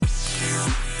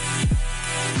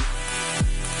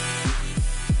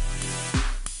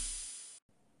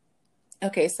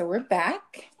Okay, so we're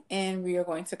back and we are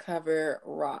going to cover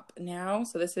ROP now.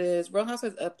 So this is Real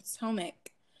Housewives of Potomac,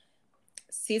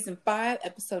 season 5,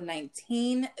 episode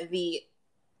 19, the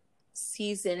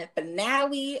season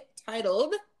finale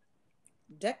titled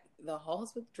Deck the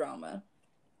Halls with Drama.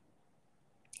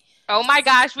 Oh my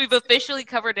gosh, we've officially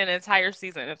covered an entire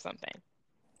season of something.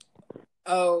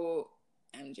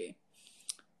 OMG.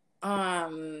 I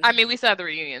mean, we still have the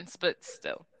reunions, but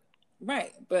still.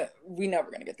 Right, but we know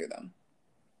we're gonna get through them.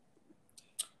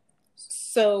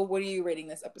 So what are you rating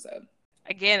this episode?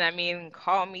 Again, I mean,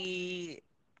 call me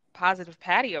positive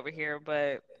Patty over here,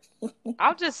 but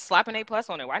I'll just slap an A+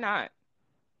 on it. Why not?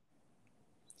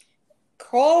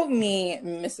 Call me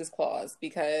Mrs. Claus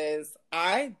because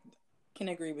I can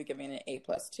agree with giving it an A+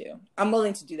 too. I'm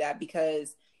willing to do that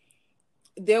because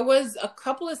there was a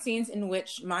couple of scenes in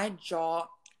which my jaw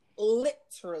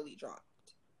literally dropped.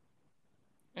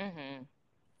 Mm-hmm.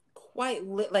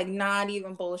 Like not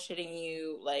even bullshitting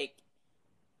you. Like,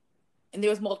 and there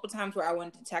was multiple times where I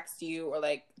wanted to text you or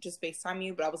like just FaceTime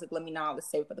you, but I was like, let me know, let's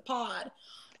save it for the pod.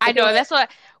 I know, Or that's what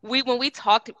when we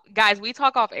talked, guys, we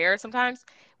talk off air sometimes.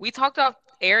 We talked off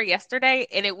air yesterday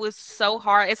and it was so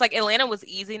hard. It's like Atlanta was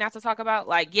easy not to talk about.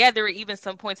 Like, yeah, there were even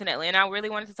some points in Atlanta I really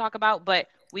wanted to talk about, but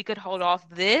we could hold off.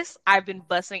 This, I've been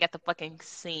busting at the fucking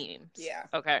seams. yeah,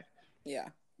 Okay. yeah.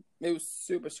 It was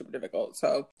super, super difficult.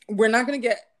 So we're not gonna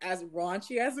get as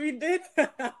raunchy as we did.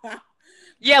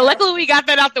 Yeah, luckily we got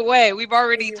that out the way. We've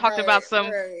already talked Right, about some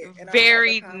right. In our private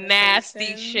very nasty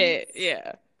conversations. shit.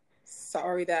 Yeah.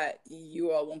 Sorry that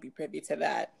you all won't be privy to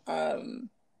that.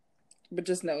 But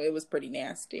just know it was pretty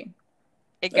nasty.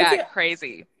 It Okay. got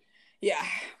crazy. Yeah.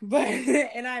 But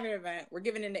in either event, we're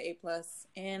giving it an A+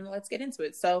 and let's get into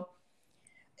it. So,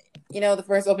 the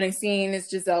first opening scene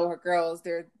is Gizelle, her girls,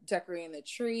 they're decorating the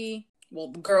tree. Well,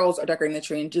 the girls are decorating the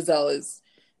tree and Gizelle is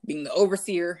being the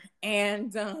overseer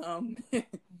and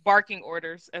Barking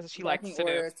orders, as she likes barking to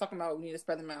do. orders, talking about we need to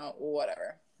spread them out,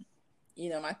 whatever.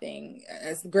 My thing,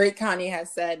 as the great Kanye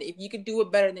has said, if you could do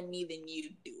it better than me, then you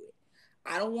do it.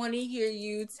 I don't want to hear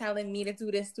you telling me to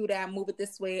do this, do that, move it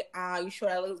this way. You sure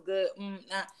that looks good?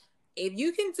 Nah. If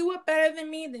you can do it better than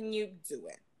me, then you do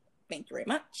it. Thank you very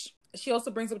much. She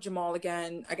also brings up Jamal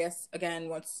again. I guess, again,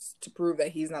 wants to prove that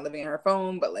he's not living in her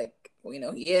phone, but, like, we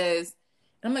know he is.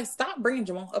 And I'm like, stop bringing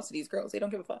Jamal up to these girls. They don't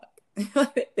give a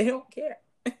fuck. They don't care.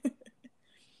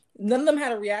 None of them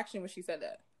had a reaction when she said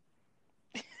that.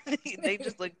 They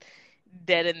just looked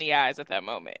dead in the eyes at that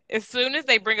moment. As soon as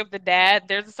they bring up the dad,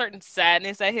 there's a certain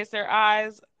sadness that hits their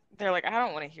eyes. They're like, I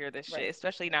don't want to hear this shit,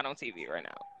 especially not on TV right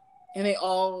now. And they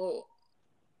all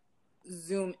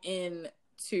zoom in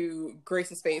to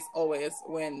Grace's face always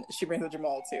when she brings up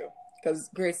Jamal too, because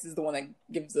Grace is the one that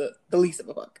gives the least of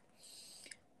a fuck.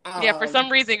 Yeah, for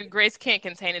some reason, Grace can't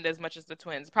contain it as much as the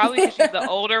twins. Probably because she's the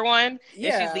older one and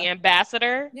she's the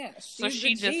ambassador. Yeah, so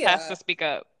she just has to speak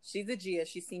up. She's a Gia.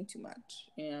 She's seen too much.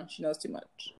 She knows too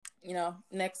much.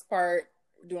 Next part,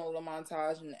 we're doing a little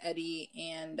montage, and Eddie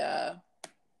and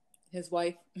his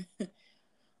wife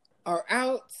are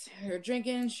out. They're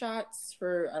drinking shots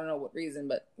for I don't know what reason,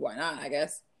 but why not? I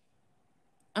guess.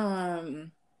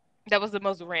 That was the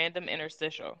most random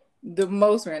interstitial. The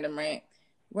most random, right?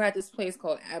 We're at this place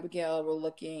called Abigail. We're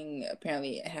looking.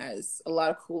 Apparently, it has a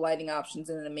lot of cool lighting options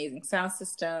and an amazing sound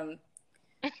system.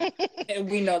 And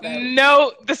we know that.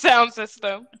 Note the sound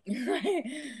system. Right.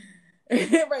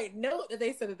 Right. Note that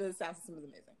they said that the sound system is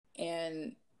amazing.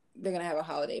 And they're going to have a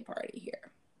holiday party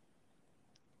here.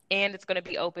 And it's going to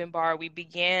be open bar. We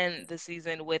began the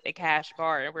season with a cash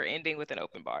bar, and we're ending with an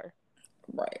open bar.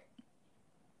 Right.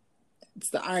 It's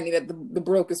the irony that the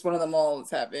brokest one of them all is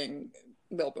having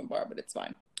the open bar, but it's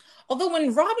fine. Although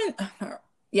when Robin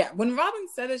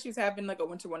said that she was having like a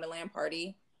Winter Wonderland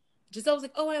party, Gizelle was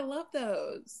like, oh, I love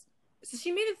those. So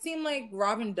she made it seem like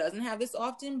Robin doesn't have this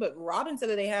often, but Robin said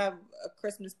that they have a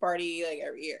Christmas party like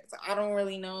every year. So I don't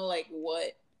really know like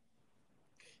what.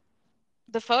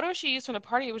 The photo she used from the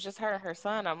party was just her and her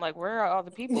son. I'm like, where are all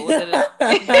the people?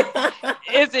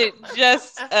 Is it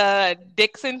just a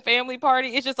Dixon family party?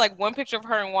 It's just like one picture of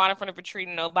her and Juan in front of a tree,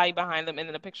 nobody behind them, and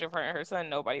then a picture of her and her son,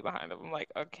 nobody behind them. I'm like,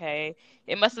 okay.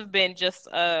 It must have been just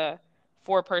a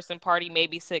 4-person party,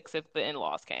 maybe 6 if the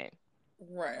in-laws came.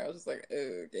 Right. I was just like,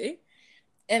 okay.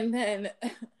 And then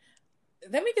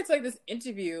we get to like this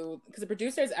interview because the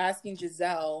producer is asking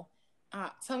Gizelle,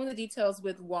 tell me the details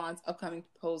with Juan's upcoming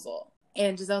proposal.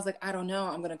 And Giselle's like, I don't know.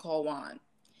 I'm going to call Juan.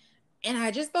 And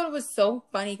I just thought it was so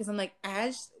funny because I'm like,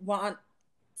 as Juan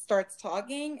starts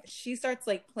talking, she starts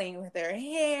like playing with her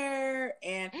hair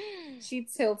and she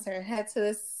tilts her head to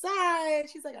the side.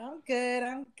 She's like, I'm good.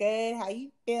 How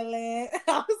you feeling?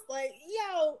 I was like,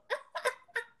 yo.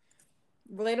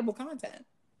 relatable content.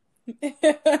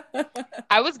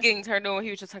 I was getting turned on when he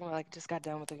was just talking about, like, just got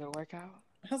done with a good workout.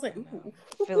 I was like, ooh.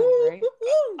 Feeling great.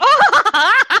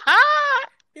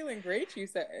 Feeling great, you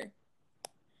say.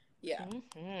 Yeah.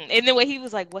 Mm-hmm. And then when he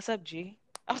was like, what's up, G?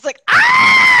 I was like,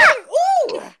 ah!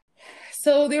 Ooh!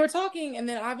 So they were talking, and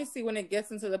then obviously when it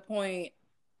gets into the point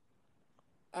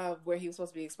of where he was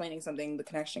supposed to be explaining something, the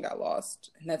connection got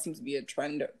lost. And that seems to be a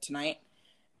trend tonight.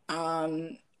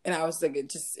 And I was like,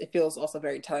 it feels also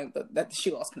very telling that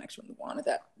she lost connection with Juan at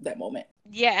that moment.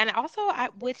 Yeah, and also,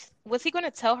 was he going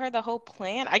to tell her the whole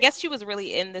plan? I guess she was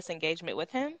really in this engagement with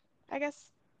him, I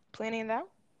guess, planning it out.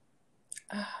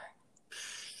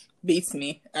 Beats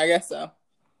me. I guess so.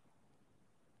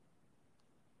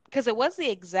 Because it was the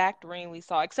exact ring we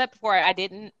saw, except for I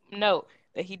didn't note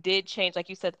that he did change, like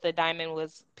you said, the diamond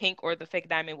was pink, or the fake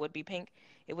diamond would be pink.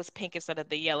 It was pink instead of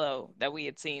the yellow that we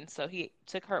had seen. So he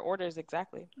took her orders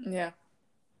exactly. Yeah.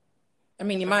 I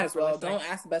mean, you might as well. Don't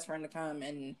ask the best friend to come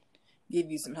and give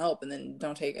you some help and then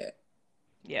don't take it.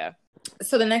 Yeah.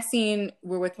 So the next scene,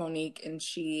 we're with Monique, and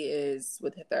she is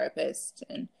with her therapist,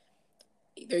 and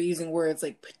they're using words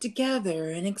like put together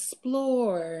and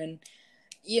explore and,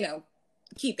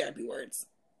 key therapy words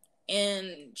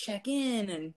and check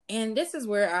in. And this is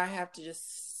where I have to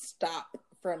just stop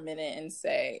for a minute and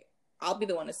say, I'll be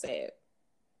the one to say it.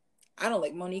 I don't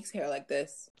like Monique's hair like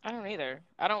this. I don't either.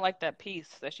 I don't like that piece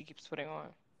that she keeps putting on.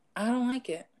 I don't like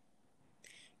it.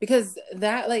 Because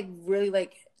that, really,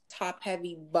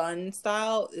 top-heavy bun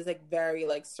style is, very,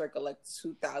 circa,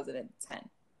 2010.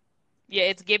 Yeah,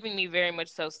 it's giving me very much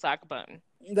so sock bun.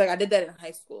 I did that in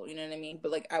high school, you know what I mean?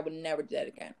 But, I would never do that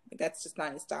again. That's just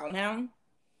not his style now.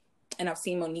 And I've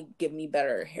seen Monique give me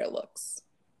better hair looks.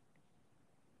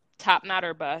 Top knot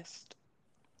or bust?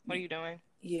 What are you doing?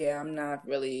 Yeah, I'm not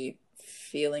really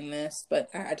feeling this, but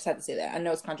I just had to say that. I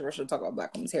know it's controversial to talk about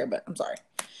Black women's hair, but I'm sorry.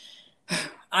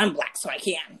 I'm Black, so I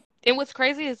can. And what's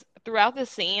crazy is throughout the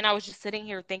scene, I was just sitting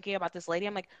here thinking about this lady.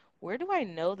 I'm like, where do I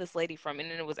know this lady from?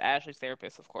 And then it was Ashley's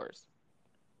therapist, of course.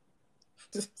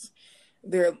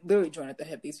 They're literally joined at the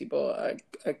hip, these people. I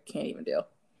can't even deal.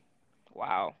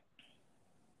 Wow.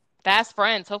 Fast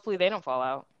friends. Hopefully they don't fall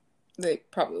out. They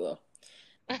probably will.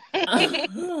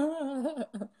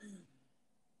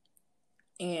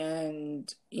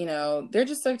 And, they're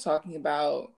just talking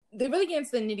about, they really get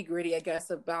into the nitty gritty, I guess,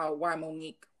 about why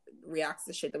Monique reacts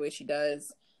to shit the way she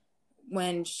does.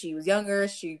 When she was younger,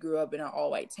 she grew up in an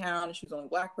all-white town. She was the only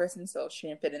Black person, so she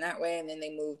didn't fit in that way. And then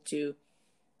they moved to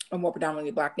a more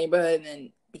predominantly Black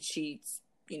neighborhood, but she,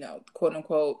 quote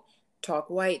unquote, talk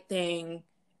white thing.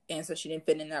 And so she didn't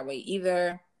fit in that way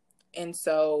either. And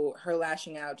so her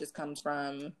lashing out just comes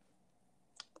from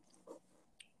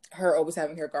her always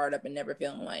having her guard up and never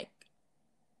feeling like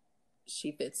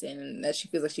she fits in, and that she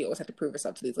feels like she always had to prove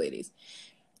herself to these ladies.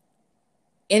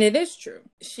 And it is true.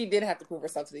 She did have to prove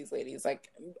herself to these ladies.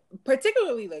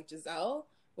 Particularly Giselle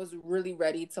was really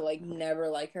ready to never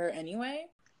like her anyway.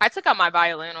 I took out my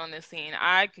violin on this scene.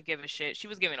 I could give a shit. She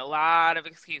was giving a lot of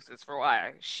excuses for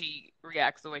why she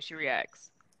reacts the way she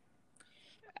reacts.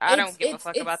 I don't give a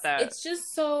fuck about that. It's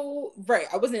just so right.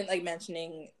 I wasn't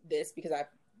mentioning this because I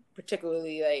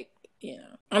particularly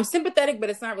I'm sympathetic, but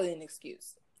it's not really an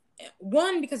excuse.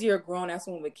 One, because you're a grown ass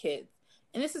woman with kids,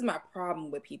 and this is my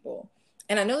problem with people.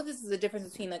 And I know this is the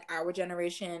difference between our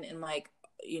generation and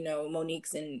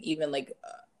Monique's and even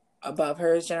above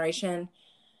her generation.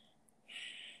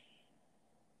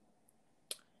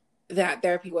 That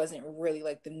therapy wasn't really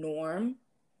the norm,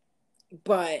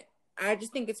 but I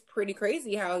just think it's pretty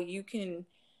crazy how you can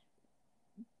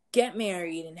get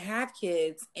married and have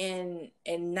kids and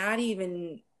not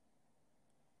even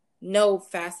know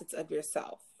facets of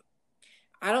yourself.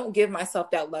 I don't give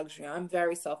myself that luxury. I'm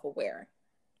very self-aware.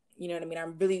 You know what I mean?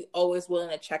 I'm really always willing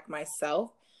to check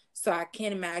myself. So I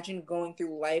can't imagine going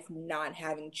through life not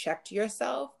having checked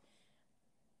yourself.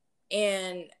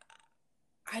 And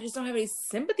I just don't have any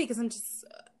sympathy because I'm just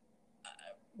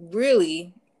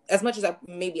really, as much as I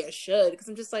should, because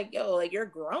I'm just yo, you're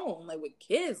grown, with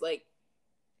kids,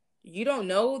 you don't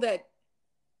know that,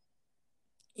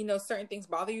 certain things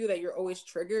bother you, that you're always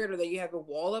triggered or that you have a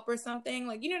wall up or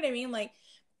something. You know what I mean?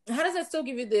 How does that still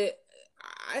give you it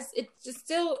just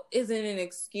still isn't an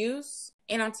excuse.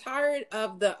 And I'm tired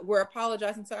of we're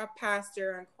apologizing to our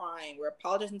pastor and crying. We're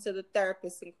apologizing to the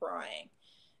therapist and crying.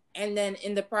 And then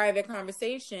in the private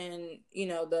conversation,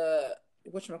 the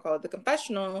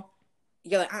confessional,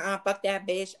 you're like, fuck that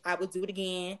bitch. I will do it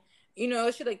again.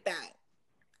 Shit like that.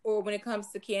 Or when it comes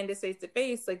to Candace face to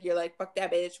face, you're like, fuck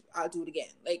that bitch. I'll do it again.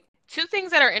 Two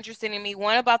things that are interesting to me.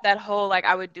 One about that whole like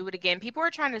I would do it again. People are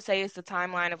trying to say it's the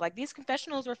timeline of like these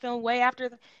confessionals were filmed way after.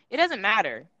 It doesn't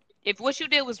matter. If what you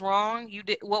did was wrong, you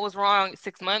did what was wrong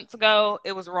 6 months ago.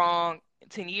 It was wrong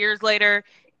 10 years later.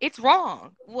 It's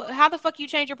wrong. How the fuck you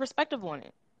change your perspective on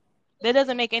it? That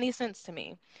doesn't make any sense to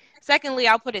me. Secondly,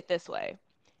 I'll put it this way.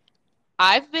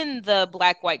 I've been the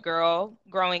black white girl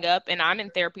growing up, and I'm in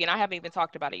therapy, and I haven't even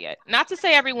talked about it yet. Not to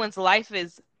say everyone's life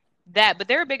is that, but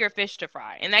there are bigger fish to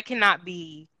fry, and that cannot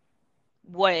be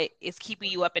what is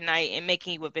keeping you up at night and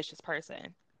making you a vicious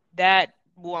person. That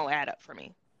won't add up for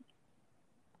me.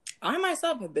 I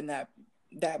myself have been that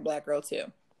black girl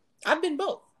too. I've been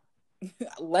both.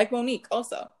 Like Monique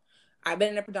also. I've been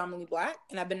in a predominantly black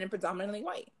and I've been in a predominantly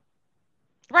white.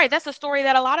 Right, that's a story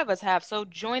that a lot of us have. So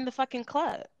join the fucking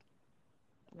club.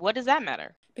 What does that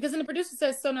matter? Because then the producer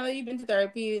says, so now that you've been to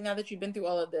therapy, now that you've been through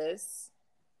all of this,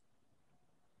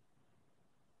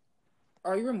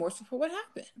 are you remorseful for what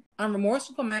happened? I'm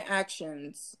remorseful for my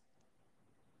actions,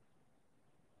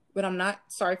 but I'm not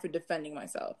sorry for defending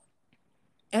myself.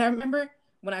 And I remember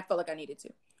when I felt like I needed to.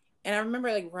 And I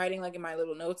remember like writing like in my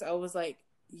little notes, I was like,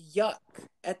 yuck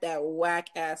at that whack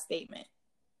ass statement.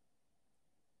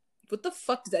 What the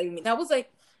fuck does that even mean? That was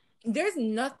like, there's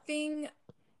nothing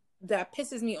that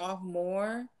pisses me off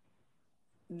more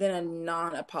than a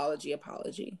non-apology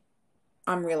apology.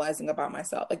 I'm realizing about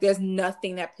myself. Like there's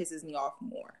nothing that pisses me off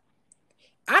more.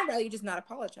 I'd rather you just not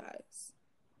apologize.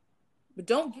 But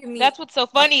don't give me. That's what's so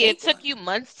funny. It took you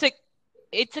months to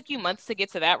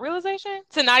get to that realization,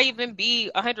 to not even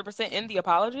be 100% in the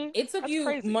apology. It took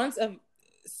you months of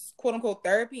quote unquote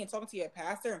therapy and talking to your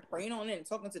pastor and praying on it and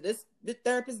talking to this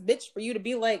therapist bitch for you to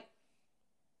be like,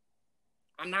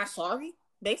 I'm not sorry,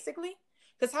 basically.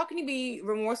 Because how can you be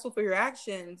remorseful for your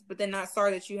actions, but then not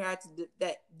sorry that you had to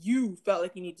that you felt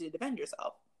like you needed to defend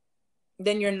yourself?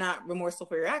 Then you're not remorseful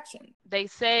for your actions. They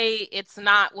say it's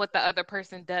not what the other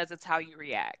person does, it's how you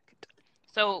react.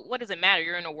 So what does it matter?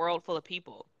 You're in a world full of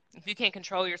people. If you can't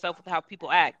control yourself with how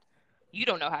people act, you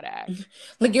don't know how to act.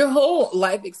 Like your whole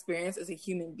life experience as a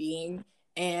human being,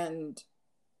 and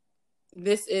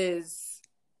this is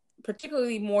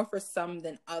particularly more for some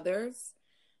than others,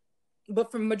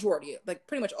 but for majority, like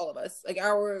pretty much all of us, like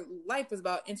our life is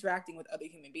about interacting with other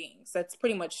human beings. That's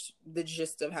pretty much the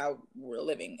gist of how we're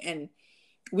living. And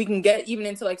we can get even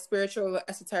into like spiritual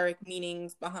esoteric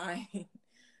meanings behind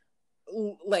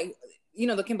like, you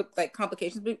know, the like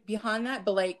complications behind that,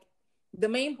 but like the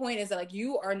main point is that like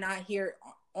you are not here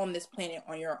on this planet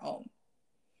on your own.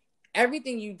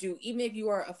 Everything you do, even if you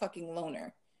are a fucking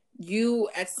loner, you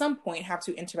at some point have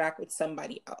to interact with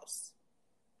somebody else.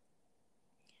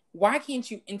 Why can't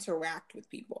you interact with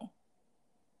people?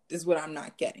 Is what I'm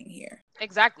not getting here.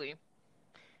 Exactly.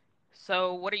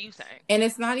 So what are you saying? And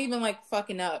it's not even like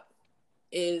fucking up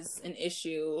is an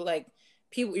issue. Like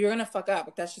people, you're gonna fuck up.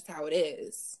 Like, that's just how it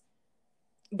is.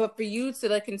 But for you to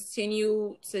like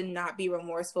continue to not be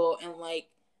remorseful and like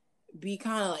be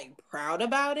kind of like proud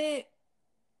about it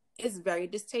is very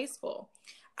distasteful.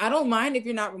 I don't mind if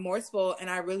you're not remorseful and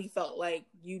I really felt like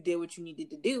you did what you needed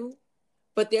to do.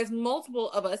 But there's multiple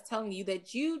of us telling you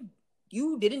that you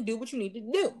didn't do what you needed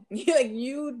to do. Like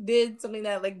you did something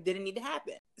that like didn't need to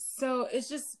happen. So it's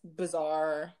just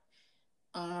bizarre.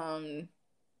 And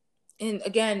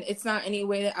again, it's not any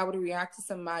way that I would react to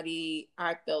somebody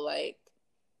I feel like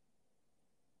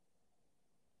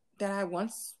that I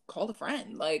once called a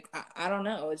friend. Like, I don't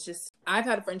know. It's just, I've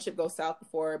had a friendship go south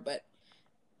before, but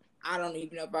I don't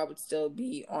even know if I would still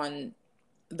be on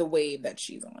the wave that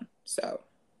she's on. So,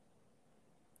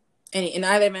 and in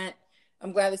either event,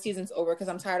 I'm glad the season's over because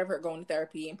I'm tired of her going to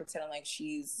therapy and pretending like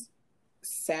she's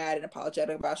sad and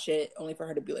apologetic about shit, only for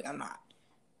her to be like, I'm not.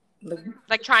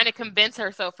 Like trying to convince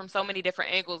herself from so many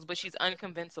different angles, but she's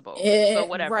unconvincible. So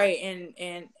whatever. Right.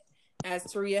 And as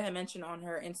Taria had mentioned on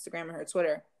her Instagram and her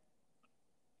Twitter,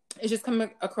 it's just coming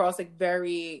across like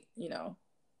very, you know,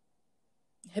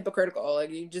 hypocritical. Like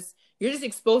you're just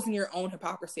exposing your own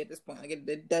hypocrisy at this point. Like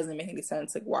it doesn't make any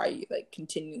sense. Like why are you like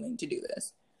continuing to do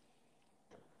this?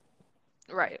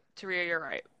 Right. Taria, you're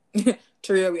right.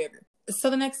 Taria, we agree. So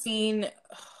the next scene,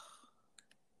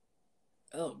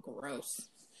 oh gross.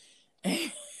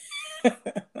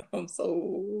 I'm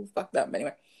so fucked up.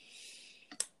 Anyway,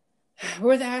 we're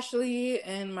with Ashley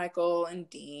and Michael and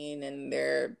Dean, and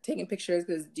they're taking pictures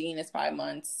because Dean is 5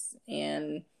 months.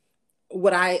 And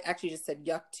what I actually just said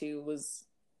yuck to was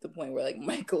the point where like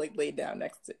Michael like laid down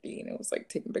next to Dean and was like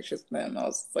taking pictures with them. I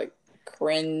was like,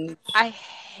 cringe. I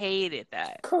hated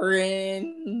that.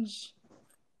 Cringe.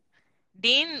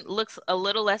 Dean looks a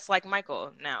little less like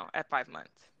Michael now at 5 months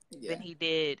than he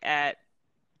did at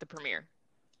the premiere.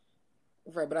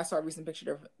 Right, but I saw a recent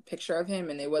picture of him,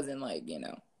 and it wasn't like, a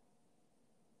Yeah,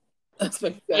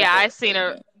 spectacular I seen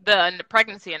thing. the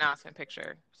pregnancy announcement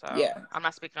picture. So Yeah, I'm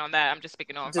not speaking on that. I'm just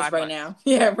speaking on just five right months.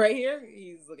 now. Yeah, right here,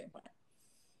 he's looking fine.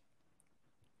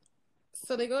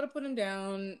 So they go to put him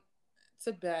down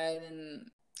to bed, and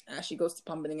Ashley goes to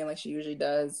pump it again like she usually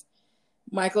does.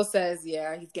 Michael says,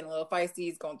 yeah, he's getting a little feisty.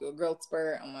 He's going through a growth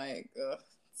spurt. I'm like, ugh.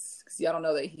 See, I don't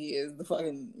know that he is the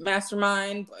fucking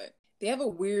mastermind, but they have a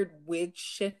weird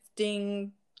shift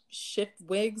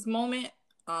wigs moment.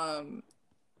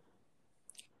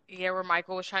 Yeah, where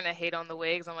Michael was trying to hate on the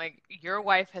wigs. I'm like, your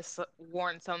wife has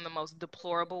worn some of the most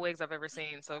deplorable wigs I've ever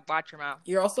seen. So watch your mouth.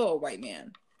 You're also a white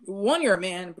man. One, you're a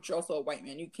man, but you're also a white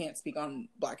man. You can't speak on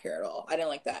black hair at all. I didn't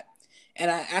like that.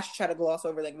 And I actually tried to gloss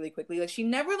over like really quickly. Like she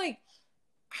never like,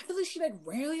 I feel like she like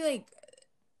rarely like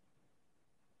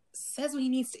says what he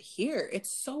needs to hear. It's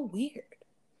so weird.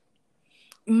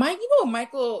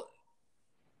 Michael,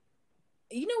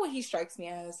 you know what he strikes me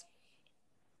as?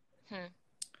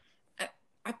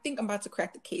 I think I'm about to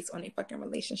crack the case on a fucking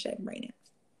relationship right now.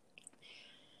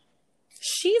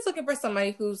 She's looking for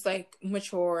somebody who's like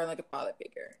mature and like a father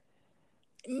figure.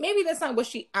 Maybe that's not what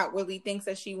she outwardly thinks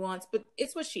that she wants, but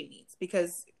it's what she needs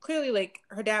because clearly, like,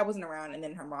 her dad wasn't around and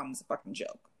then her mom was a fucking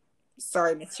joke.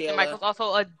 Sorry, Miss Sheila. And Michael's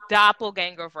also a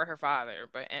doppelganger for her father,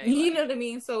 but anyway. You know what I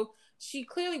mean? So she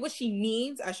clearly, what she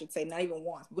needs, I should say, not even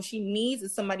wants, what she needs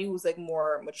is somebody who's like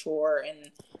more mature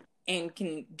and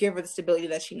can give her the stability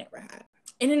that she never had.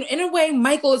 And in a way,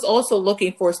 Michael is also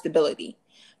looking for stability.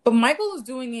 But Michael is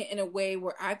doing it in a way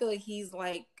where I feel like he's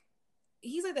like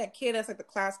that kid that's like the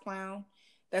class clown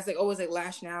that's like always like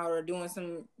lashing out or doing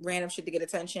some random shit to get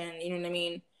attention. You know what I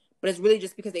mean? But it's really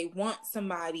just because they want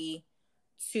somebody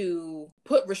to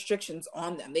put restrictions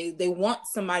on them. They want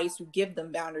somebody to give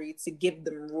them boundaries, to give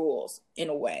them rules in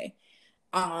a way.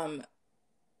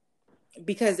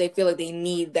 Because they feel like they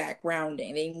need that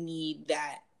grounding. They need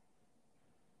that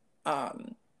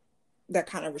that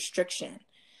kind of restriction.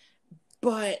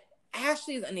 But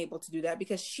Ashley is unable to do that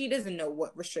because she doesn't know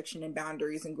what restriction and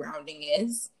boundaries and grounding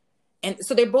is. And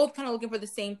so they're both kind of looking for the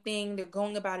same thing. They're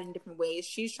going about it in different ways.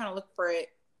 She's trying to look for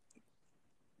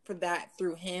that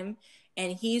through him.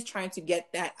 And he's trying to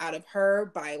get that out of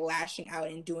her by lashing out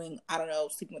and doing, I don't know,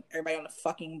 sleeping with everybody on the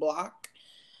fucking block.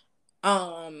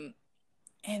 And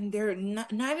they're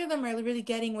not, neither of them are really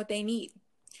getting what they need.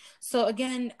 So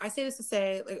again, I say this to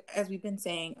say, like, as we've been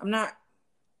saying,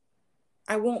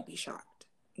 I won't be shocked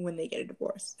when they get a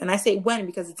divorce. And I say when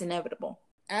because it's inevitable.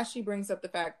 Ashley brings up the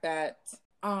fact that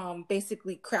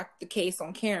basically cracked the case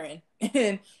on Karen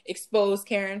and exposed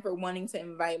Karen for wanting to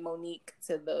invite Monique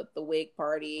to the wig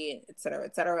party, et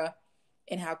cetera,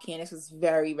 and how Candace was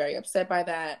very, very upset by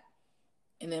that.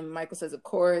 And then Michael says, of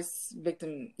course,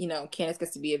 Candace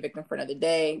gets to be a victim for another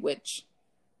day, which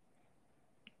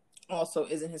also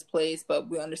isn't his place, but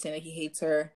we understand that he hates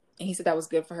her. And he said that was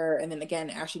good for her. And then again,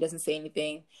 Ashley doesn't say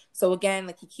anything. So again,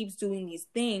 like, he keeps doing these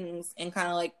things and kind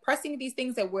of like pressing these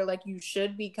things that were like, you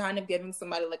should be kind of giving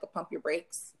somebody like a pump your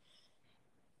brakes.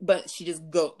 But she just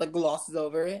glosses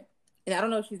over it. And I don't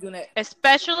know if she's doing that.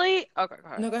 Especially, okay, go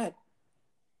ahead. No, go ahead.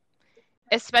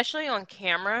 Especially on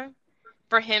camera,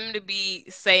 for him to be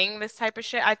saying this type of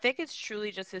shit, I think it's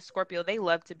truly just his Scorpio. They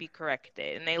love to be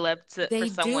corrected, and they love for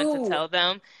someone to tell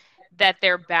them that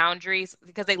their boundaries,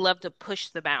 because they love to push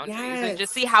the boundaries and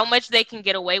just see how much they can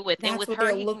get away with. And with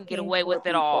her, he can get away with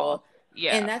it all.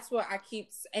 Yeah. And that's what I keep,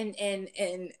 and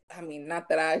I mean, not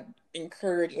that I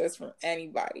encourage this from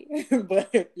anybody, but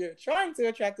if you're trying to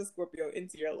attract a Scorpio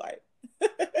into your life,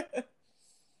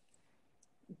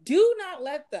 do not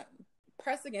let them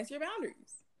press against your boundaries.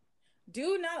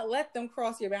 Do not let them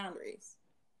cross your boundaries.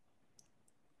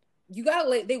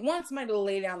 They want somebody to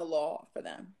lay down the law for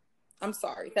them. I'm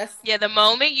sorry. The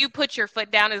moment you put your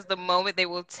foot down is the moment they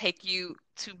will take you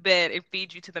to bed and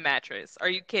feed you to the mattress. Are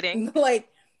you kidding? Like,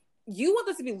 you want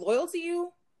them to be loyal to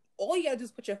you? All you gotta do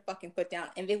is put your fucking foot down,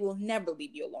 and they will never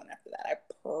leave you alone after that. I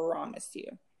promise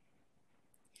you.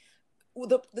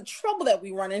 The trouble that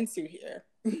we run into here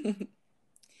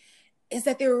is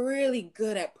that they're really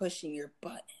good at pushing your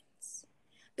buttons.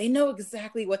 They know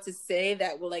exactly what to say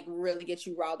that will like really get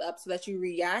you riled up so that you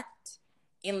react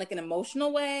in like an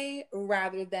emotional way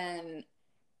rather than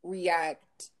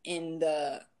react in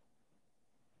the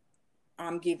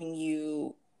I'm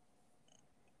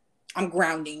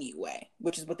grounding you way,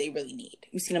 which is what they really need.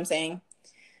 You see what I'm saying?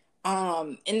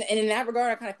 And in that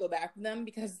regard, I kind of feel bad for them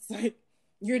because it's like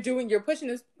you're pushing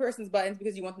this person's buttons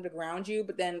because you want them to ground you,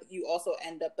 but then you also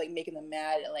end up like making them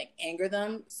mad and like anger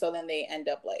them. So then they end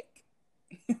up like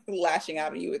lashing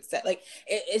out at you. It's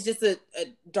just a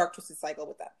dark twisted cycle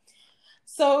with that.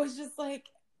 So it's just like,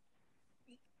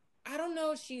 I don't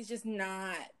know.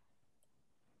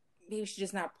 Maybe she's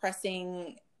just not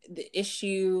pressing the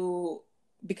issue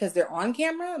because they're on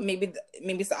camera. Maybe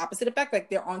it's the opposite effect. Like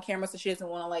they're on camera, so she doesn't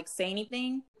want to like say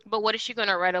anything. But what is she going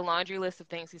to write a laundry list of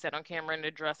things he said on camera and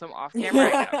address them off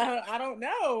camera? I don't know. I don't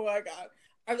know. Like,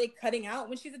 are they cutting out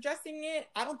when she's addressing it?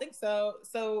 I don't think so.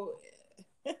 So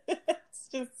it's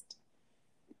just,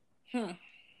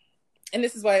 And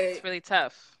this is why it's really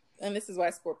tough. And this is why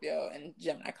Scorpio and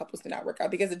Gemini couples do not work out,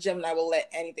 because the Gemini will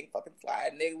let anything fucking slide,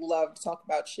 and they love to talk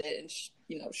about shit and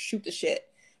shoot the shit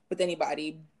with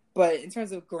anybody. But in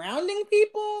terms of grounding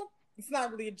people, it's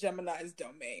not really a Gemini's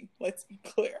domain. Let's be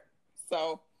clear.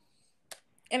 So,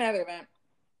 in either event,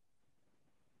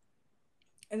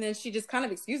 and then she just kind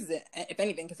of excuses it, if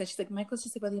anything, because then she's like, Michael's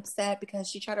just really upset because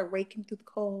she tried to rake him through the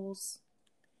coals.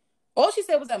 All she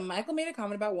said was that Michael made a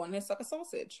comment about wanting to suck a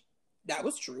sausage. That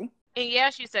was true. And yeah,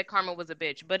 she said Karma was a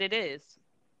bitch, but it is.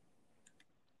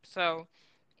 So,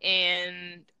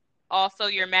 and also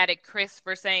you're mad at Chris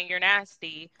for saying you're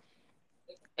nasty.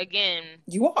 Again.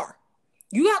 You are.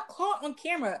 You got caught on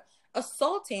camera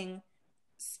assaulting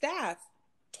staff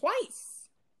twice.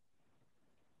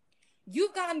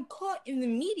 You've gotten caught in the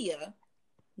media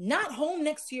not home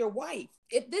next to your wife.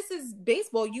 If this is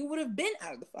baseball, you would have been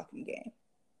out of the fucking game.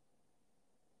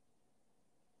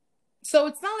 So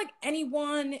it's not like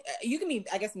anyone, you can be,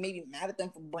 I guess, maybe mad at them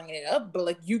for bringing it up, but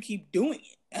like you keep doing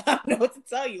it. I don't know what to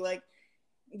tell you. Like,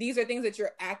 these are things that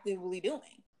you're actively doing.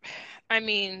 I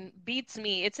mean, beats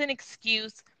me. It's an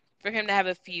excuse for him to have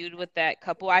a feud with that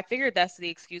couple. I figured that's the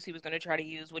excuse he was going to try to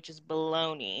use, which is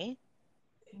baloney.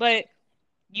 But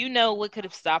you know what could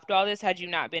have stopped all this had you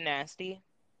not been nasty?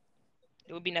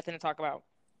 It would be nothing to talk about.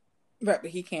 Right,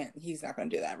 but he's not going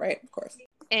to do that, right? Of course.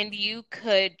 And you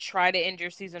could try to end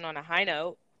your season on a high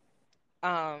note,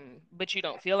 but you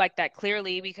don't feel like that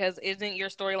clearly, because isn't your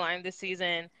storyline this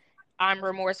season, I'm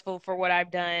remorseful for what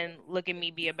I've done, look at me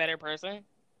be a better person?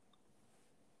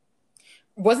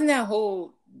 Wasn't that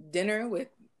whole dinner with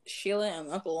Sheila and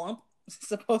Uncle Lump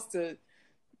supposed to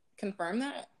confirm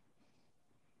that?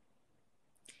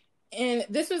 And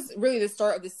this was really the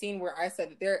start of the scene where I said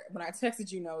that when I texted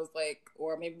you, I was like,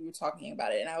 or maybe we were talking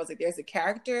about it, and I was like, there's a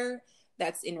character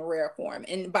that's in rare form.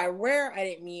 And by rare, I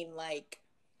didn't mean like,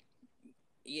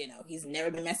 he's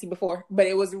never been messy before, but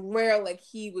it was rare. Like,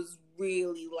 he was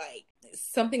really like,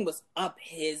 something was up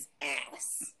his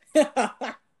ass.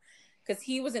 Because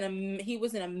he was in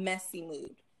a messy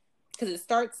mood. Because it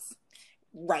starts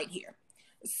right here.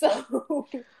 So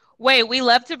wait, we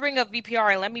love to bring up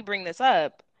VPR, and let me bring this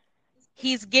up.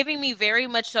 He's giving me very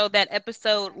much so that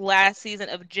episode last season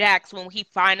of Jax, when he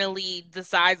finally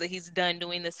decides that he's done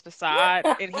doing this facade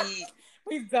and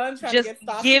he's done trying just to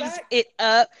get gives back. It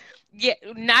up. Yeah,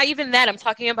 not even that. I'm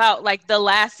talking about like the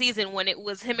last season when it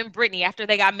was him and Brittany after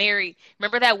they got married.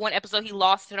 Remember that one episode he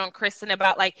lost it on Kristen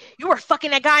about like, you were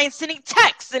fucking that guy and sending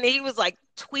texts, and he was like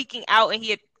tweaking out, and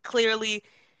he had clearly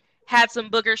had some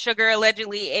booger sugar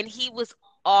allegedly, and he was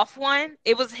off one.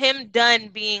 It was him done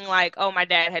being like, oh, my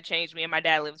dad had changed me and my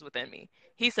dad lives within me.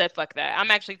 He said, fuck that.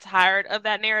 I'm actually tired of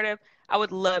that narrative. I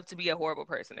would love to be a horrible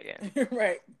person again.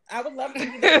 Right. I would love to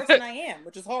be the person I am,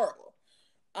 which is horrible.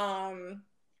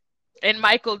 And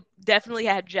Michael definitely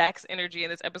had Jack's energy in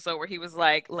this episode where he was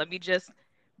like, let me just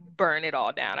burn it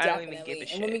all down. Definitely. I don't even give a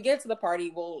shit. And when we get to the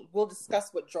party, we'll discuss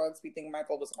what drugs we think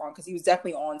Michael was on, because he was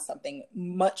definitely on something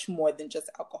much more than just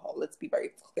alcohol. Let's be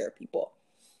very clear, people.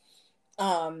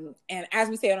 And as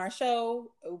we say on our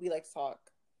show, we like to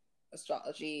talk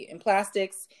astrology and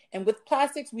plastics. And with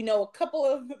plastics, we know a couple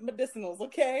of medicinals,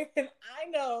 okay? And I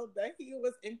know that he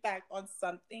was, in fact, on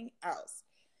something else,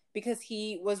 because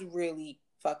he was really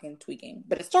fucking tweaking.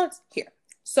 But it starts here.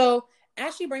 So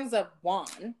Ashley brings up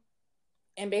Juan,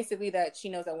 and basically that she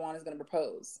knows that Juan is going to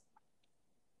propose.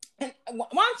 And why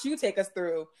don't you take us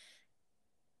through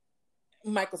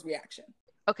Michael's reaction?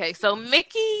 Okay, so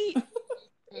Mickey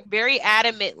very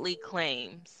adamantly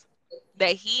claims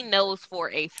that he knows for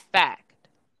a fact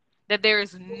that there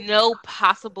is no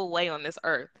possible way on this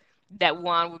earth that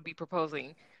Juan would be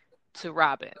proposing to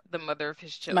Robin, the mother of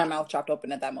his children. My mouth chopped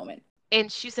open at that moment. And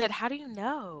she said, how do you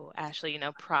know, Ashley?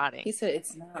 Prodding. He said,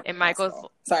 it's not. And Michael's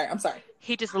sorry, I'm sorry.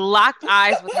 He just locked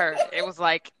eyes with her. It was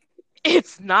like,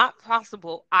 it's not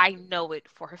possible. I know it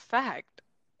for a fact.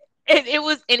 And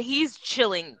he's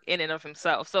chilling in and of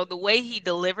himself. So the way he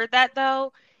delivered that,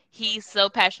 though, he's so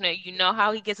passionate. You know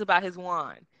how he gets about his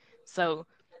wand. So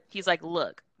he's like,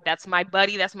 look, that's my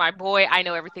buddy. That's my boy. I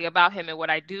know everything about him. And what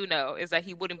I do know is that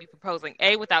he wouldn't be proposing,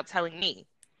 A, without telling me.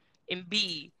 And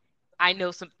B, I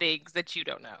know some things that you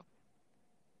don't know.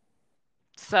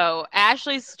 So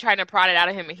Ashley's trying to prod it out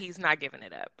of him, and he's not giving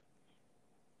it up.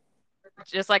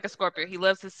 Just like a Scorpio, he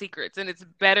loves his secrets, and it's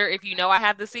better if you know I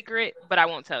have the secret, but I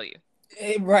won't tell you.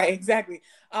 Right, exactly.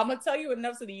 I'm gonna tell you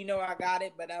enough so that you know I got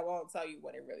it, but I won't tell you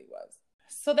what it really was.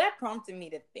 So that prompted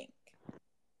me to think: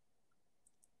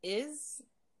 is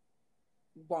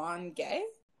Juan gay?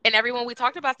 And everyone, we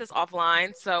talked about this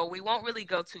offline, so we won't really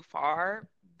go too far,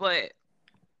 but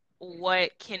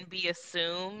what can be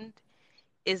assumed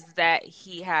is that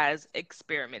he has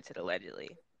experimented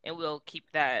allegedly, and we'll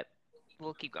keep going.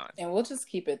 And we'll just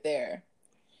keep it there.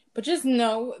 But just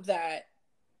know that,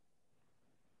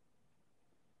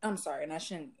 I'm sorry, and I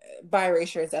shouldn't,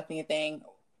 bi-erasure is definitely a thing.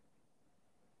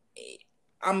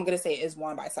 I'm going to say is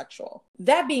Juan bisexual.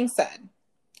 That being said,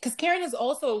 because Karen has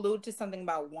also alluded to something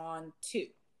about Juan too,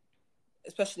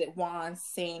 especially that Juan's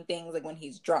saying things like when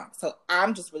he's drunk. So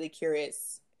I'm just really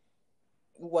curious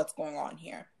what's going on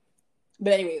here.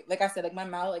 But anyway, like I said, like my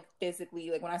mouth, like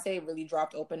physically, like when I say it really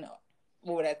dropped open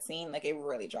over that scene, like it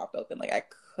really dropped open. Like I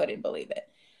couldn't believe it.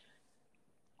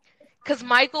 Because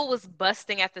Michael was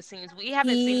busting at the seams. We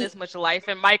haven't seen this much life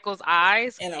in Michael's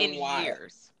eyes in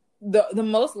years. The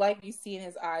most life you see in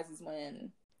his eyes is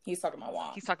when he's talking about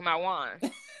Juan. He's talking about Juan.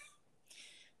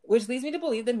 Which leads me to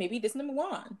believe that maybe this is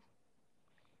Juan.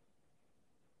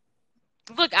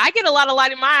 Look, I get a lot of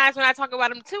light in my eyes when I talk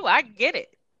about him too. I get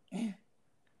it.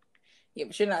 Yeah,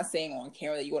 but you're not saying on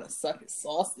camera that you want to suck his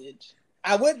sausage.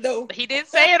 I would though. He didn't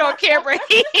say it on camera.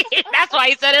 That's why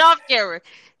he said it off camera.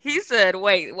 He said,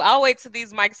 wait, I'll wait till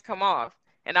these mics come off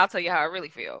and I'll tell you how I really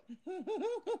feel.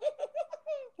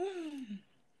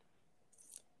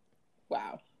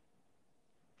 Wow,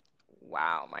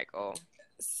 Michael.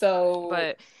 So,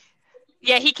 but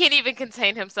yeah, he can't even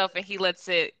contain himself and he lets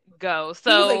it go.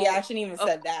 So like, yeah, I shouldn't even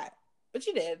said that, but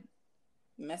you did,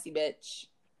 messy bitch.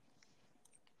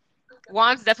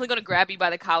 Juan's definitely going to grab you by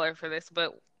the collar for this,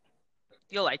 but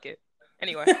you'll like it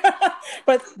anyway.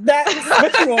 But that's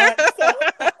what you want. So.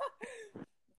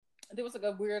 There was like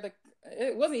a weird, like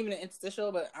it wasn't even an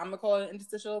interstitial, but I'm gonna call it an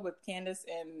interstitial with Candace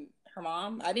and her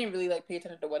mom. I didn't really like pay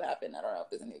attention to what happened. I don't know if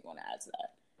there's anything you want to add to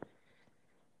that.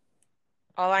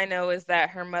 All I know is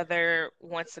that her mother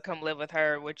wants to come live with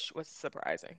her, which was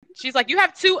surprising. She's like, "You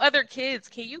have 2 other kids.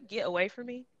 Can you get away from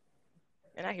me?"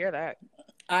 And I hear that.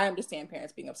 I understand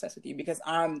parents being obsessed with you because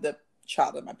I'm the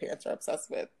child that my parents are obsessed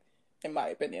with, in my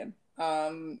opinion.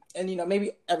 And you know,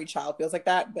 maybe every child feels like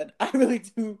that, but I really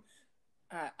do.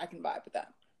 I can vibe with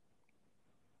that.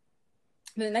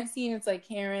 The next scene, it's like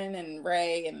Karen and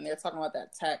Ray, and they're talking about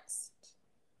that text.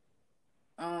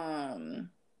 Where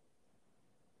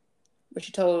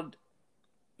she told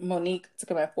Monique to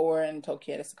come at 4 and told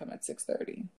Candace to come at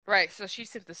 6:30. Right. So she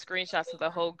sent the screenshots of the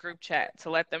whole group chat to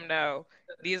let them know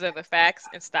these are the facts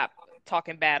and stop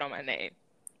talking bad on my name.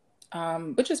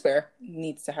 Which is fair.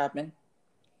 Needs to happen.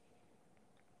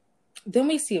 Then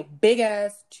we see a big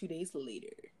ass 2 days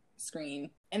later screen,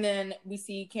 and then we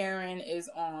see Karen is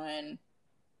on,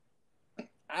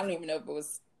 I don't even know if it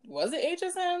was it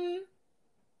HSN?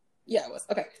 Yeah, it was.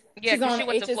 Okay. Yeah, because she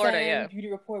went to Florida, yeah. Beauty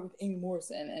Report with Amy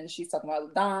Morrison, and she's talking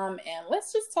about Ladam, and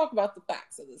let's just talk about the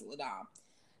facts of this Ladam.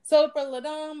 So for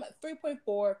Ladam,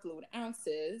 3.4 fluid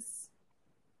ounces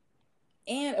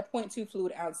and a 0.2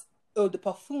 fluid ounce eau de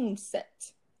parfum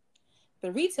set.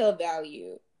 The retail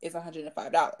value is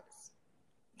 $105.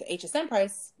 The HSN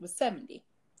price was $70.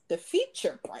 The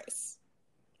feature price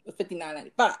was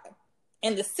 $59.95,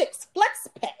 and the 6 flex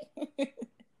pay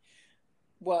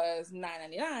was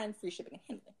 $9.99, free shipping and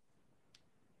handling.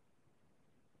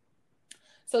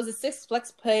 So is the 6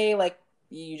 flex pay like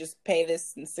you just pay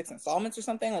this in 6 installments or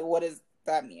something? Like, what does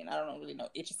that mean? I don't really know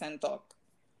HSN talk.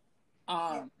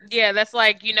 Yeah, that's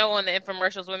like, you know, on the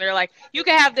infomercials when they're like, you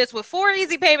can have this with 4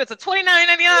 easy payments of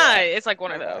 $29.99. Yeah. It's like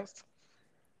one of those.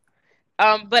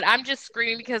 But I'm just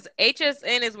screaming because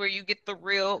HSN is where you get the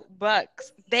real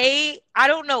bucks. I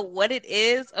don't know what it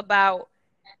is about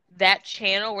that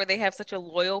channel where they have such a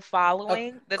loyal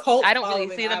following that I don't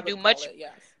really see them do much.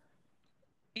 Yes.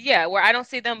 Yeah, where I don't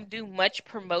see them do much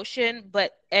promotion,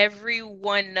 but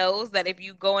everyone knows that if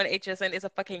you go on HSN, it's a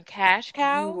fucking cash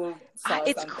cow.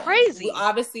 It's crazy. Well,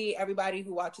 obviously, everybody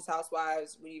who watches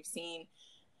Housewives, we've seen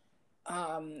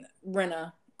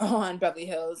Rinna on Beverly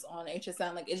Hills on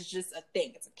HSN. Like, it's just a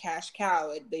thing. It's a cash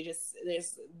cow.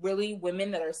 There's really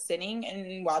women that are sitting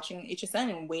and watching HSN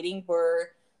and waiting for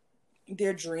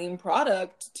their dream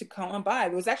product to come on by.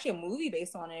 There was actually a movie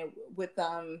based on it with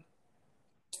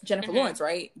Jennifer Lawrence,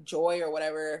 right? Joy or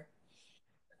whatever.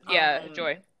 Yeah,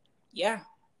 Joy. Yeah.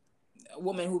 A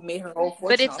woman who made her whole fortune.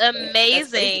 But it's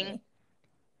amazing.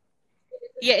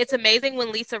 Yeah, it's amazing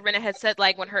when Lisa Rinna had said,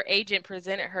 like, when her agent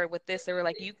presented her with this, they were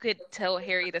like, you could tell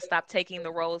Harry to stop taking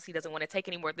the roles he doesn't want to take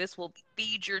anymore. This will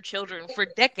feed your children for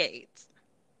decades.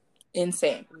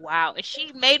 Insane. Wow. And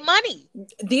she made money.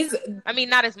 These, I mean,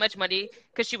 not as much money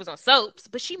because she was on soaps,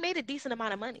 but she made a decent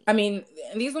amount of money. I mean,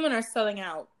 these women are selling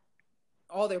out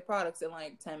all their products in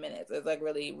like 10 minutes. It's like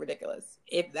really ridiculous,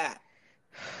 if that.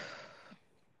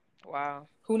 Wow.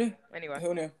 Who knew? Anyway.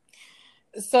 Who knew?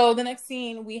 So the next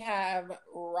scene, we have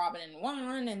Robin and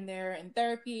Juan, and they're in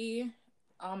therapy.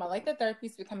 I like that therapy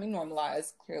is becoming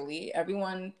normalized. Clearly,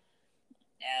 everyone,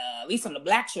 at least on the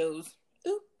black shows,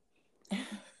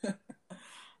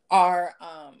 are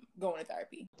going to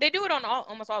therapy. They do it on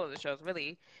almost all of the shows,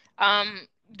 really.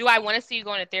 Do I want to see you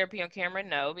going to therapy on camera?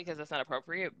 No, because that's not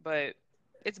appropriate. But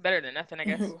it's better than nothing, I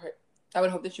guess. I would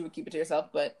hope that you would keep it to yourself,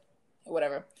 but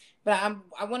whatever. But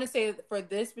I want to say that for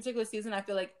this particular season, I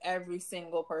feel like every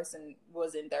single person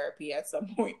was in therapy at some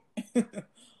point.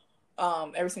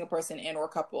 Every single person and or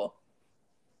couple.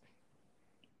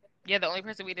 Yeah, the only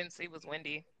person we didn't see was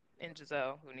Wendy and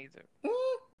Giselle, who needs it.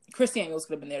 Chris Daniels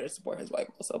could have been there to support his wife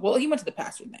also. Well, he went to the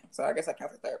pastor's now, so I guess that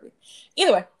counts as therapy.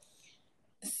 Either way.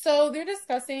 So they're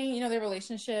discussing, their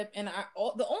relationship, and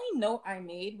the only note I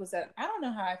made was that I don't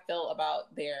know how I feel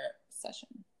about their session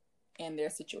and their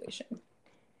situation.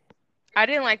 I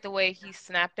didn't like the way he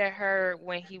snapped at her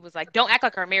when he was like, don't act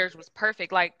like our marriage was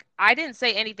perfect. Like, I didn't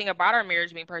say anything about our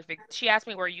marriage being perfect. She asked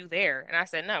me, were you there? And I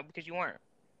said, no, because you weren't.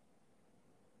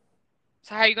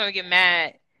 So how are you going to get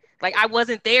mad? Like, I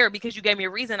wasn't there because you gave me a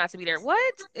reason not to be there.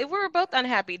 What? If we were both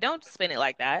unhappy, don't spin it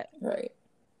like that. Right.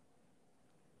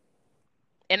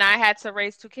 And I had to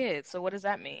raise 2 kids. So what does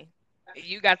that mean?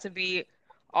 You got to be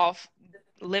off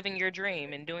living your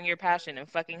dream and doing your passion and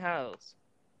fucking hoes.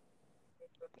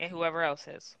 And whoever else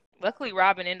is. Luckily,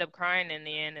 Robin ended up crying in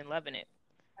the end and loving it.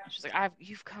 She's like,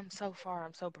 you've come so far.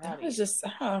 I'm so proud of you.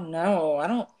 I don't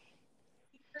know.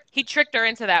 He tricked her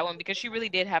into that one because she really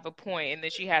did have a point, and then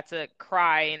she had to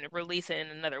cry and release it in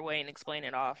another way and explain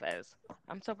it off as,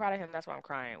 I'm so proud of him, that's why I'm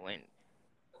crying, when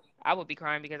I would be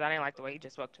crying because I didn't like the way he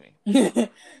just spoke to me.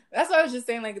 That's what I was just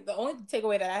saying. Like, the only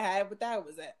takeaway that I had with that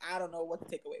was that I don't know what to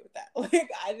take away with that. Like,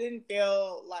 I didn't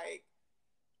feel like,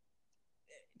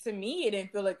 to me, it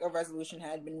didn't feel like a resolution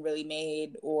had been really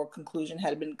made or conclusion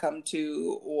had been come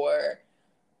to, or,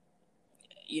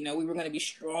 we were going to be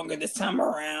stronger this time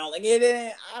around. Like, it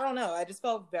didn't, I don't know. I just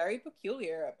felt very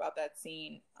peculiar about that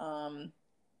scene. The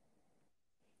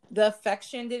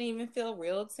affection didn't even feel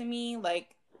real to me.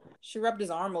 Like, she rubbed his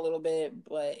arm a little bit,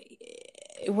 but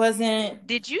it wasn't.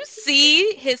 Did you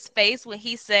see his face when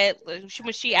he said,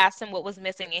 when she asked him what was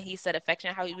missing and he said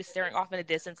affection, how he was staring off in the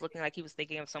distance looking like he was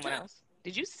thinking of someone else?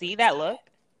 Did you see that look?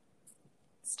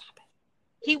 Stop it.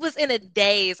 He was in a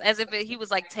daze, as if he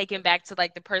was like taken back to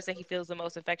like the person he feels the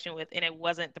most affection with, and it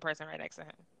wasn't the person right next to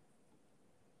him.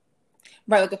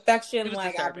 Right, like affection,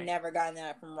 like disturbing. I've never gotten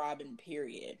that from Robin,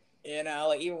 period.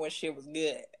 Like even when shit was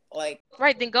good. Like,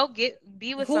 right, then go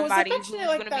be with somebody who's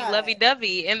like going to be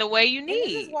lovey-dovey in the way you need.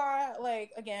 And this is why,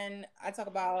 like, again, I talk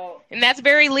about... And that's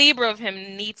very Libra of him,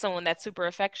 need someone that's super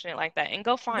affectionate like that, and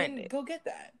go find it. Go get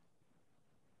that.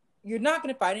 You're not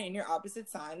going to find it in your opposite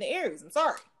sign, the Aries. I'm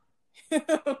sorry.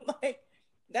 Like,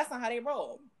 that's not how they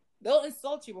roll. They'll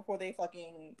insult you before they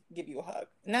fucking give you a hug.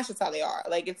 And that's just how they are.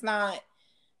 Like, it's not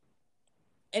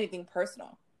anything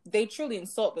personal. They truly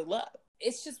insult with love.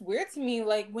 It's just weird to me,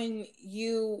 like, when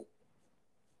you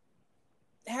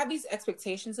have these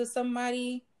expectations of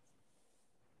somebody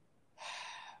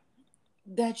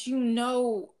that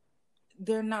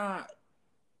they're not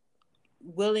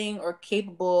willing or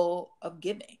capable of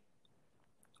giving,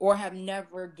 or have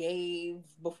never gave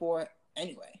before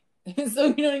anyway. So,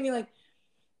 you know what I mean? Like,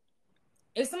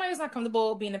 if somebody's not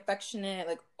comfortable being affectionate,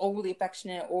 like overly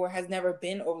affectionate, or has never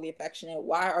been overly affectionate,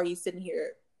 why are you sitting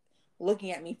here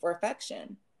looking at me for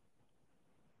affection?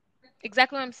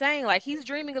 Exactly what I'm saying. Like, he's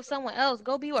dreaming of someone else.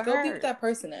 Go be with her. Go be with that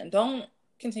person and don't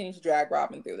continue to drag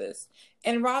Robin through this.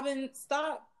 And Robin,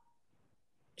 stop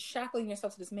shackling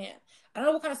yourself to this man. I don't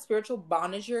know what kind of spiritual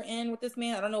bondage you're in with this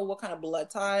man. I don't know what kind of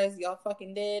blood ties y'all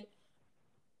fucking did.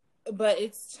 But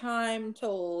it's time to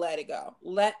let it go.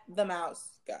 Let the mouse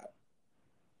go.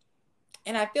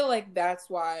 And I feel like that's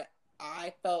why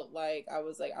I felt like I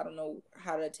was like, I don't know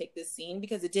how to take this scene,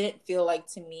 because it didn't feel like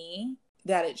to me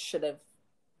that it should have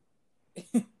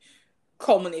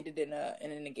culminated in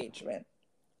an engagement.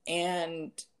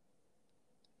 And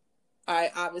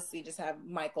I obviously just have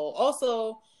Michael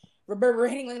also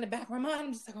reverberating in the back of my mind.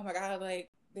 I'm just like, oh my God, like,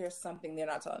 there's something they're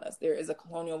not telling us. There is a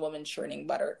colonial woman churning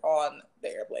butter on the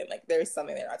airplane. Like, there's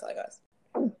something they're not telling us.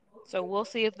 So we'll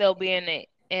see if they'll be in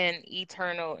an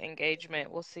eternal engagement.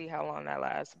 We'll see how long that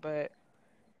lasts, but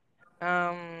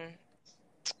um,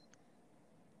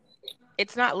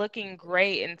 it's not looking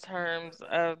great in terms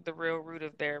of the real root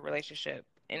of their relationship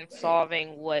and Right.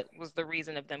 solving what was the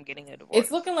reason of them getting a It's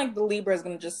divorce. looking like the Libra is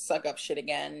going to just suck up shit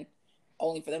again,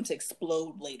 only for them to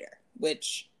explode later,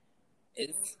 which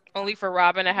is Only for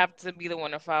Robin to have to be the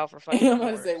one to file for fucking I'm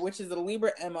going to say, divorce. which is the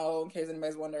Libra MO, in case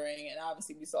anybody's wondering, and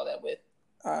obviously we saw that with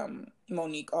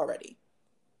Monique already.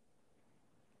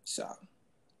 So,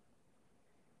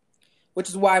 which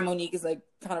is why Monique is like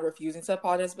kind of refusing to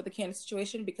apologize for the Candace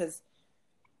situation, because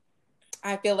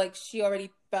I feel like she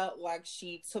already felt like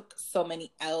she took so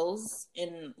many L's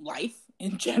in life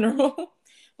in general.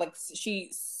 Like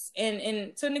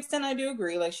and to an extent I do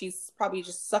agree, like she's probably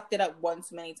just sucked it up one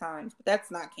too many times, but that's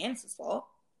not Candace's fault.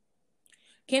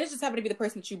 Candace just happened to be the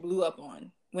person that you blew up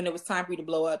on. When it was time for you to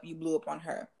blow up, you blew up on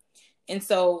her. And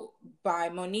so by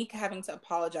Monique having to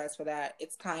apologize for that,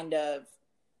 it's kind of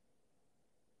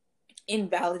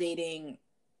invalidating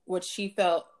what she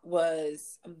felt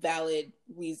was a valid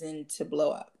reason to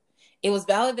blow up. It was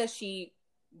valid that she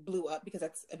blew up because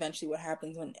that's eventually what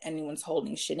happens when anyone's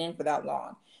holding shit in for that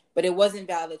long. But it wasn't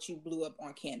valid that you blew up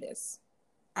on Candace.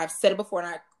 I've said it before and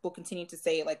I will continue to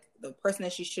say it, like the person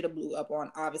that she should have blew up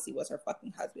on obviously was her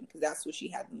fucking husband, because that's who she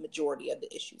had the majority of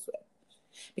the issues with.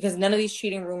 Because none of these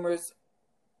cheating rumors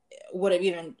would have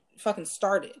even fucking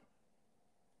started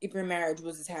if your marriage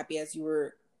was as happy as you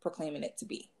were proclaiming it to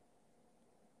be.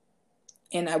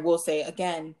 And I will say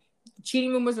again,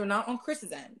 cheating rumors were not on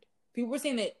Chris's end. People were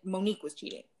saying that Monique was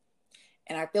cheating,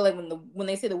 and I feel like when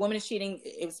they say the woman is cheating,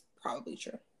 it was probably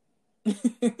true.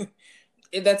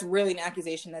 That's really an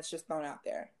accusation that's just thrown out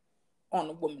there on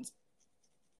the woman's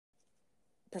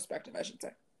perspective, I should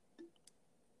say.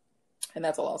 And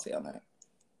that's all I'll say on that,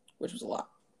 which was a lot.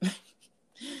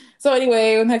 So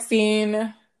anyway, next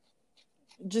scene,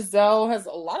 Giselle has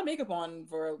a lot of makeup on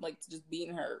for like to just be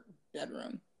in her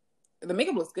bedroom. The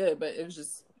makeup looks good, but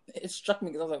it struck me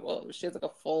because I was like, whoa, she has like a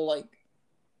full like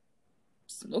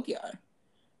smoky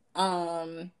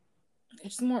eye.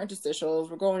 It's just more interstitials.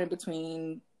 We're going in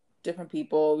between different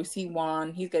people. We see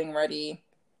Juan, he's getting ready.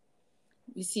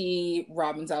 We see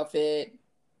Robin's outfit.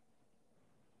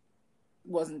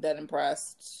 Wasn't that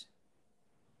impressed.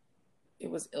 It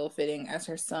was ill-fitting, as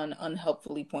her son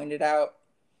unhelpfully pointed out.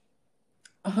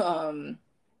 And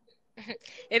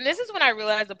this is when I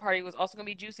realized the party was also going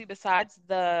to be juicy. Besides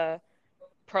the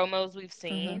promos we've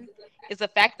seen, is the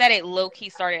fact that it low-key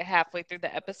started halfway through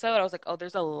the episode. I was like, oh,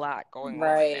 there's a lot going on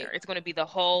there. It's going to be the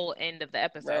whole end of the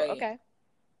episode. Right. Okay.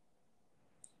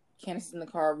 Candace is in the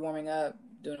car warming up,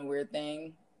 doing a weird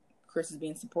thing. Chris is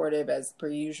being supportive as per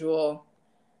usual.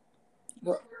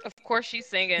 Of course she's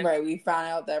singing. Right, we found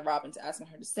out that Robin's asking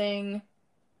her to sing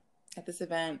at this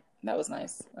event. That was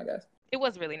nice, I guess. It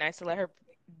was really nice to let her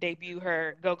debut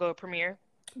her go-go premiere.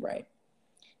 Right.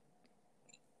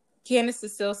 Candace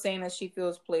is still saying that she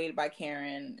feels played by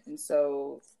Karen, and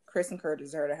so Chris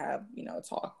encourages her to have, a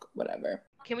talk, whatever.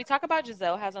 Can we talk about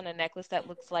Giselle has on a necklace that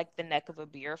looks like the neck of a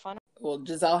beer funnel? Well,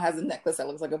 Giselle has a necklace that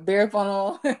looks like a beer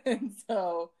funnel, and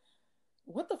so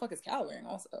what the fuck is Cal wearing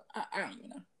also? I don't even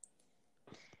know.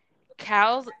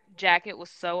 Cal's jacket was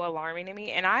so alarming to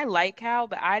me, and I like Cal,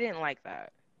 but I didn't like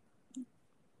that.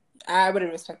 I would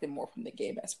have expected more from the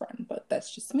gay best friend, but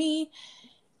that's just me.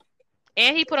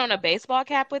 And he put on a baseball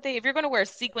cap with it. If you're going to wear a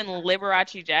sequin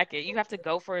Liberace jacket, you have to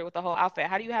go for it with the whole outfit.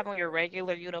 How do you have on your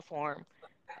regular uniform,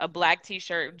 a black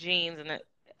t-shirt, jeans, and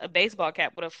a baseball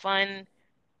cap with a fun,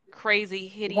 crazy,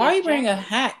 hideous Why are you wearing jacket? a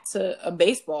hat to a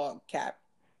baseball cap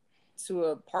to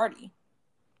a party?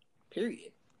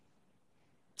 Period.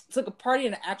 It's like a party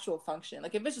and an actual function.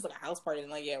 Like if it's just like a house party, then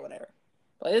like yeah, whatever.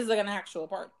 But this is like an actual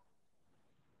party.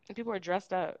 And people are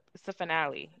dressed up. It's the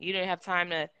finale. You didn't have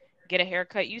time to get a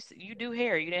haircut. You do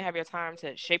hair. You didn't have your time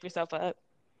to shape yourself up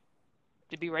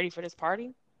to be ready for this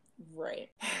party. Right.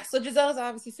 So Giselle's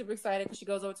obviously super excited because she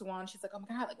goes over to Juan. She's like, "Oh my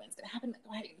god, like when's it gonna happen? Like,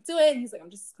 go ahead and do it." And he's like,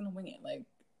 "I'm just gonna wing it." Like,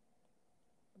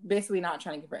 basically not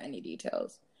trying to give her any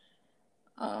details.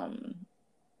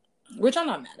 Which I'm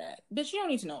not mad at. Bitch, you don't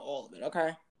need to know all of it,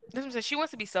 okay? She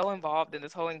wants to be so involved in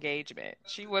this whole engagement.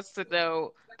 She wants to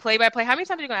know play by play. How many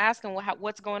times are you gonna ask him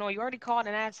what's going on? You already called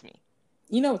and asked me.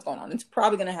 You know what's going on. It's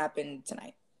probably gonna happen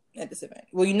tonight at this event.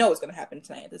 Well, you know it's gonna happen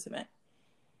tonight at this event.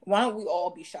 Why don't we all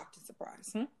be shocked and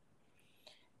surprised?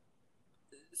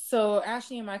 So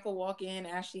Ashley and Michael walk in.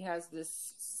 Ashley has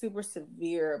this super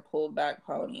severe pulled back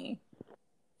pony.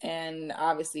 And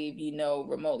obviously, if you know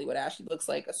remotely what Ashley looks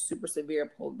like, a super severe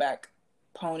pulled back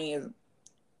pony is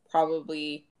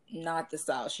probably not the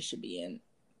style she should be in.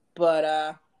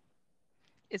 But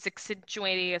is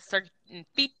accentuating a certain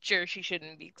feature she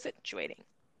shouldn't be accentuating.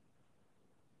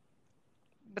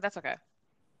 But that's okay.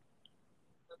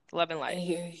 Love and life.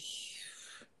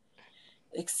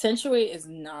 Accentuate is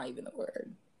not even the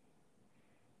word.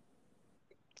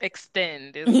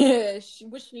 Extend is. Yeah,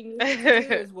 what she needs to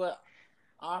do is what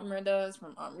Amra does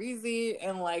from Reezy,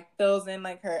 and like fills in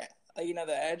like her,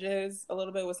 the edges a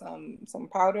little bit with some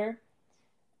powder,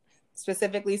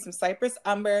 specifically some Cypress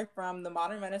Umber from the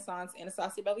Modern Renaissance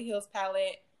Anastasia Beverly Hills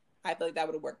palette. I feel like that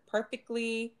would have worked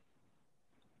perfectly.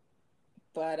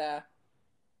 But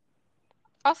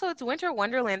also, it's Winter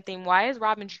Wonderland theme. Why is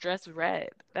Robin's dress red?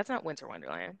 That's not Winter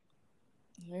Wonderland.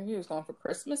 Maybe he was going for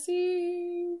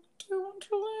Christmassy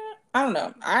Wonderland. I don't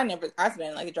know. I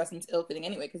didn't like the dress, seems ill fitting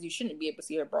anyway, because you shouldn't be able to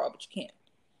see her bra, but you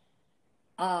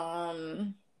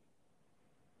can't.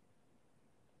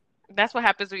 That's what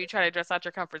happens when you try to dress out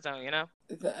your comfort zone,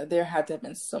 There had to have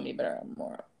been so many better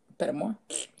more.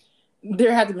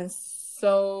 There had to have been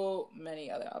so many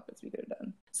other outfits we could have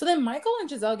done. So then Michael and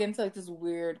Giselle get into like this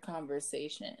weird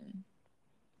conversation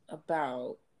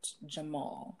about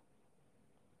Jamal.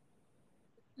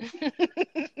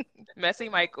 Messy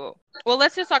Michael. Well,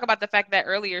 let's just talk about the fact that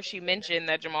earlier she mentioned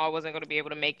that Jamal wasn't going to be able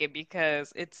to make it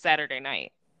because it's Saturday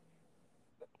night.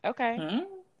 Okay.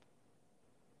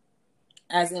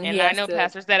 As in, and I know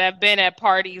pastors that have been at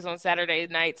parties on Saturday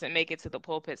nights and make it to the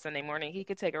pulpit Sunday morning. He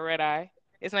could take a red eye.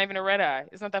 It's not even a red eye.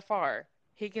 It's not that far.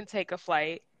 He can take a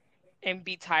flight and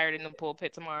be tired in the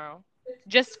pulpit tomorrow.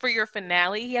 Just for your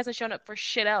finale, he hasn't shown up for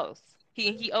shit else.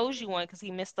 He owes you one because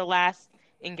he missed the last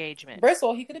engagement. First of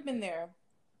all, he could have been there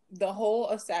the whole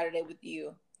of Saturday with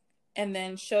you and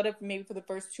then showed up maybe for the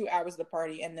first 2 hours of the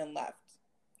party and then left.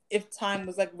 If time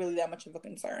was like really that much of a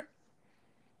concern.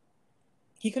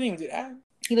 He couldn't even do that.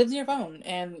 He lives in your phone,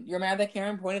 and you're mad that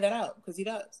Karen pointed that out, because he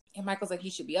does. And Michael's like, he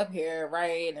should be up here,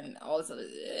 right? And all this other...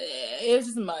 It was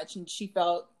just much, and she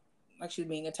felt like she was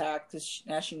being attacked, as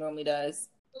she normally does.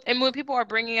 And when people are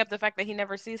bringing up the fact that he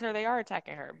never sees her, they are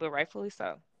attacking her, but rightfully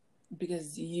so.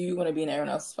 Because you want to be in everyone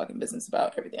else's fucking business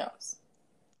about everything else.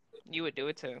 You would do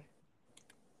it too.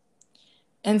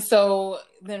 And so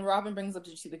then Robin brings up,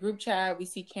 did you see the group chat? We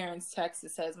see Karen's text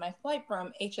that says, my flight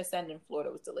from HSN in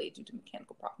Florida was delayed due to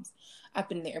mechanical problems. I've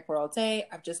been in the airport all day.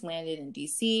 I've just landed in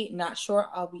DC. Not sure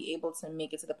I'll be able to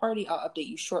make it to the party. I'll update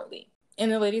you shortly.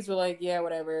 And the ladies were like, yeah,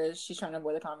 whatever. She's trying to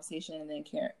avoid the conversation. And then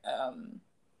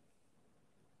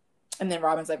and then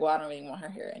Robin's like, well, I don't really want her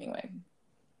here anyway.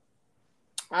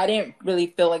 I don't really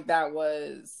feel like that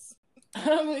was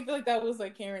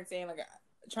like Karen saying like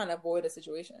trying to avoid a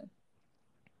situation.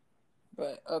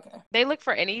 But okay. They look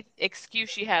for any excuse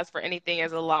she has for anything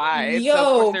as a lie. So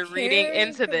of course they're reading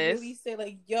into this. Really say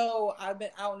like, yo, I've been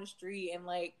out on the street and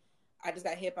like I just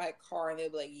got hit by a car, and they'll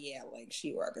be like, yeah, like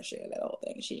she orchestrated that whole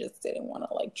thing. She just didn't want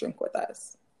to like drink with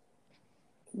us.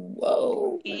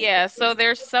 Whoa. Yeah, so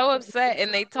they're so upset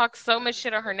and they talk so much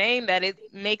shit on her name that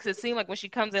it makes it seem like when she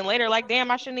comes in later, like,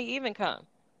 damn, I shouldn't even come.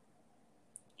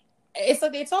 It's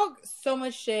like they talk so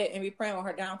much shit and be praying on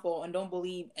her downfall and don't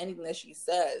believe anything that she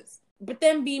says. But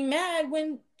then be mad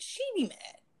when she be mad.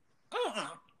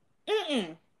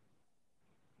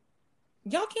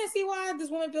 Y'all can't see why this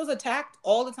woman feels attacked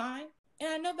all the time. And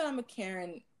I know that I'm a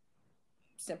Karen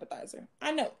sympathizer.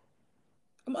 I know.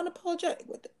 I'm unapologetic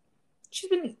with it. She's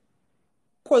been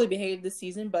poorly behaved this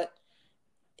season, but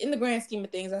in the grand scheme of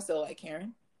things, I still like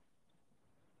Karen.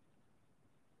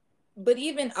 But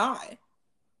even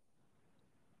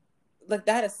like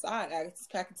that aside, I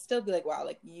could still be like, wow,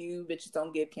 like you bitches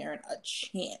don't give Karen a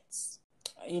chance.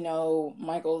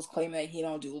 Michael's claiming that he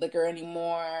don't do liquor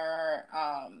anymore.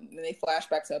 Then they flash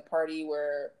back to a party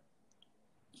where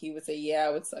he would say, yeah,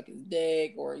 I would suck his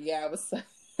dick, or yeah, I would suck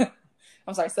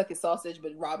suck his sausage,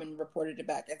 but Robin reported it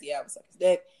back as, yeah, I would suck his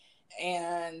dick.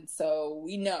 And so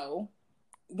we know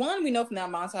from that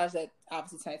montage that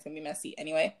obviously tonight's gonna be messy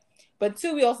anyway. But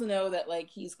two, we also know that like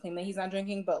he's claiming that he's not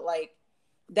drinking, but like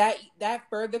that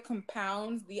further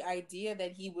compounds the idea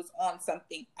that he was on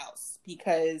something else.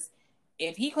 Because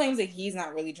if he claims that he's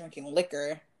not really drinking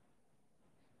liquor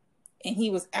and he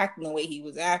was acting the way he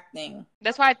was acting.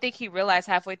 That's why I think he realized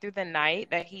halfway through the night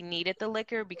that he needed the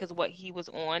liquor, because what he was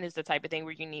on is the type of thing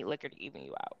where you need liquor to even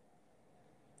you out.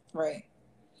 Right.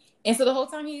 And so the whole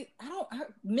time I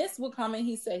missed what comment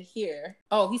he said here.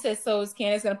 Oh, he said, so is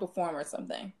Candace going to perform or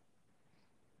something?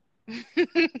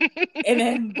 And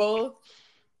then both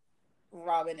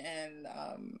Robin and,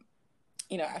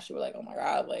 Ashley were like, oh my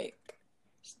God, like,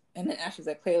 and then Ashley's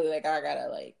like, clearly, like, I gotta,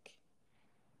 like,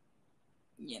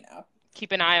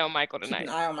 keep an eye on Michael tonight. Keep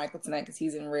an eye on Michael tonight because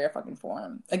he's in rare fucking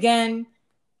form. Again,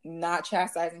 not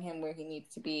chastising him where he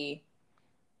needs to be.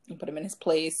 and put him in his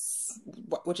place,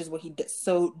 which is what he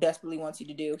so desperately wants you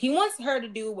to do. He wants her to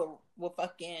do what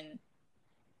fucking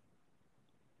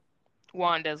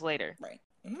Juan does later. Right.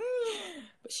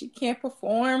 But she can't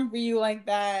perform for you like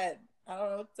that. I don't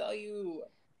know what to tell you.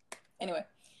 Anyway,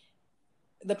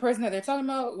 the person that they're talking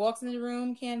about walks in the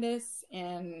room, Candace,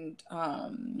 and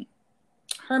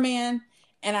her man.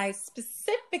 And I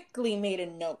specifically made a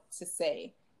note to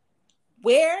say,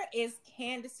 where is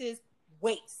Candace's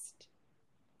waist?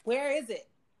 Where is it?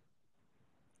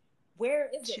 Where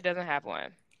is it? She doesn't have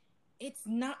one. It's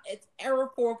not. It's error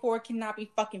 44 cannot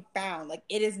be fucking found. Like,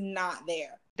 it is not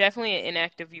there. Definitely an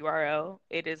inactive URL.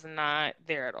 It is not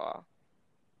there at all.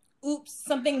 Oops,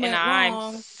 something went wrong. And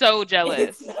I'm so jealous.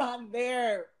 It's not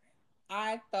there.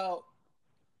 I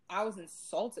was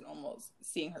insulted almost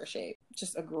seeing her shape.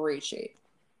 Just a great shape.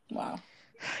 Wow.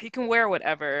 You can wear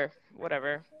whatever.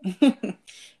 I'm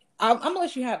gonna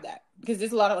let you have that because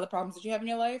there's a lot of other problems that you have in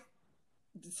your life.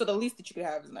 So the least that you could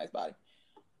have is a nice body.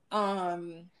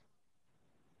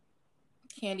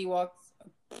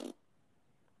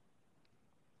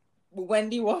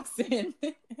 Wendy walks in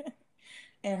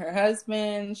and her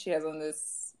husband, she has on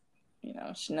this,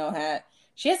 Chanel hat.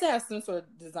 She has to have some sort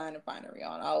of designer finery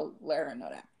on. I'll let her know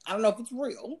that. I don't know if it's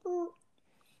real.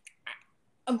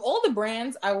 Of all the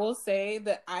brands, I will say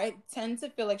that I tend to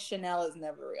feel like Chanel is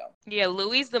never real. Yeah,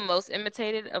 Louis the most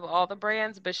imitated of all the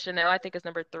brands, but Chanel I think is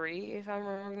number 3 if I'm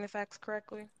remembering the facts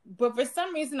correctly. But for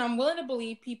some reason, I'm willing to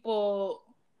believe people,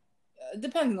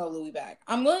 depending on Louis bag,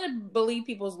 I'm willing to believe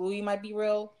people's Louis might be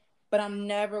real, but I'm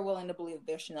never willing to believe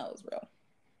their Chanel is real.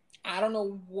 I don't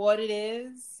know what it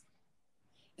is,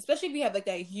 especially if you have like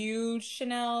that huge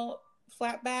Chanel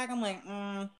flat bag. I'm like,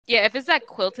 Yeah, if it's that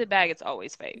quilted bag, it's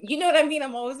always fake. You know what I mean?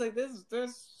 I'm always like,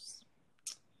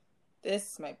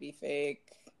 this might be fake.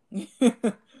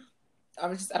 I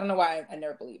don't know why I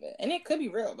never believe it. And it could be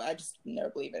real, but I just never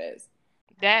believe it is.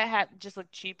 That hat just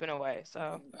looked cheap in a way,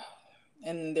 so.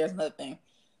 And there's another thing.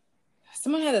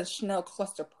 Someone had a Chanel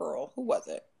cluster pearl. Who was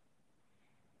it?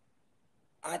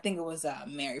 I think it was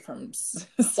Mary from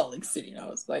Salt Lake City. And I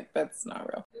was like, that's not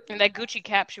real. And that Gucci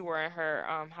cap she wore in her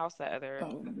house that other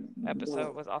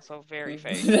episode was also very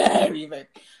fake. Very fake.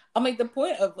 I'm like, the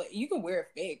point of, like, you can wear it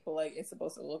fake, but, like, it's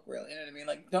supposed to look real. You know what I mean?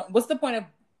 Like, what's the point of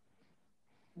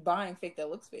buying fake that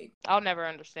looks fake? I'll never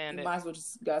understand you it. Might as well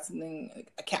just got something,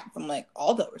 like a cap from, like,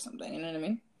 Aldo or something. You know what I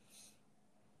mean?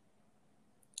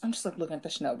 I'm just, like, looking at the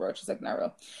Chanel brooch. It's, like, not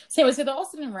real. So anyway, so they're all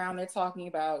sitting around. They're talking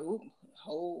about,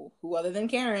 who other than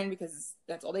Karen, because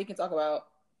that's all they can talk about.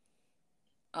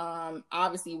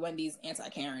 Obviously Wendy's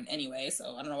anti-Karen anyway,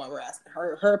 so I don't know why we're asking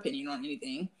her opinion on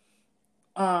anything.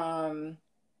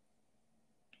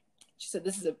 She said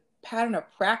this is a pattern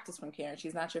of practice from Karen.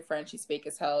 She's not your friend. She's fake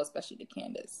as hell, especially to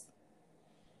Candace.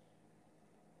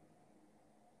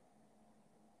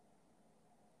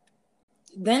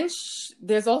 Then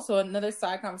there's also another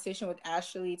side conversation with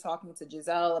Ashley talking to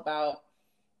Giselle about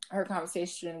her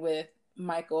conversation with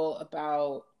Michael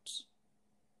about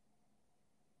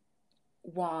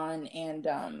Juan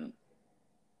and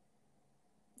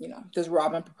this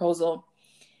Robin proposal.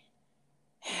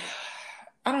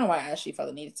 I don't know why Ashley felt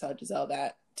the need to tell Giselle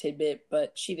that tidbit,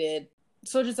 but she did.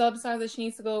 So Giselle decides that she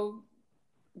needs to go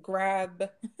grab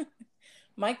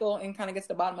Michael and kind of gets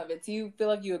to the bottom of it. Do you feel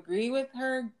like you agree with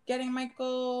her getting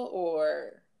Michael,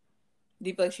 or do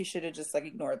you feel like she should have just, like,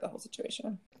 ignored the whole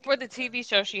situation? For the TV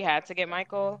show, she had to get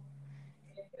Michael.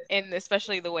 And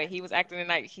especially the way he was acting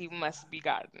tonight, he must be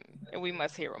gotten. And we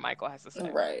must hear what Michael has to say.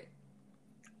 Right.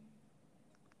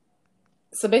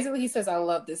 So basically he says, I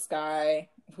love this guy,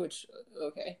 which,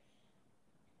 okay.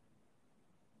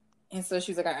 And so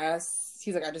he's like, I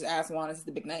just asked Juan, is it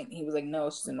the big night? And he was like, no,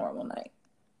 it's just a normal night.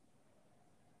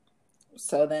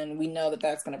 So then we know that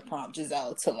that's going to prompt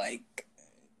Giselle to, like,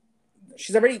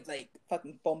 she's already, like,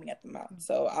 fucking foaming at the mouth.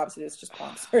 So obviously this just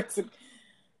prompts her to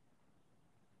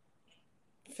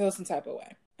feel some type of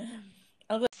way.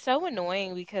 It's so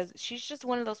annoying because she's just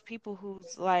one of those people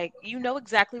who's like, you know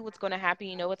exactly what's going to happen.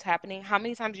 You know what's happening. How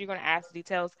many times are you going to ask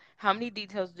details? How many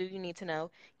details do you need to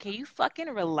know? Can you fucking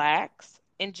relax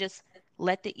and just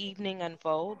let the evening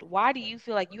unfold? Why do you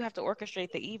feel like you have to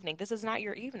orchestrate the evening? This is not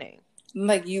your evening.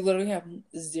 Like, you literally have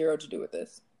zero to do with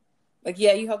this. Like,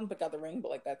 yeah, you help him pick out the ring,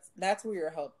 but, like, that's where your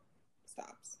help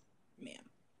stops, ma'am.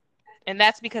 And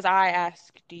that's because I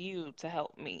asked you to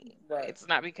help me. Right. It's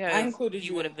not because I included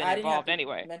you would have been involved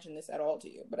anyway. I didn't mention this at all to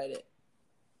you, but I did.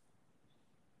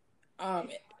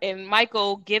 And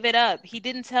Michael, give it up. He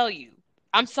didn't tell you.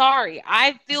 I'm sorry.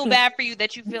 I feel bad for you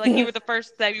that you feel like you were the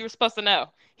first that you were supposed to know.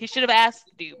 He should have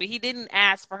asked you, but he didn't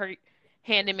ask for her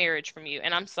hand in marriage from you,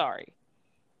 and I'm sorry.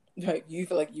 Like, you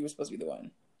feel like you were supposed to be the one.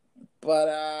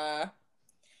 But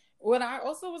what I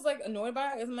also was like annoyed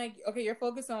by is I'm like, okay, you're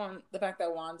focused on the fact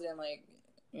that Juan didn't like,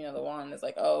 the Juan is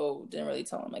like, oh, didn't really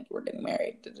tell him like you were getting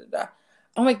married. Da, da, da.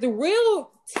 I'm like, the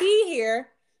real tea here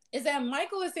is that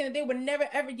Michael is saying that they would never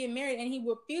ever get married, and he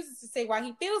refuses to say why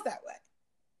he feels that way.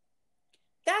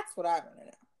 That's what I want to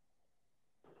know.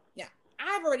 Now,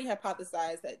 I've already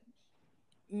hypothesized that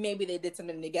maybe they did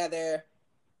something together,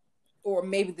 or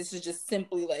maybe this is just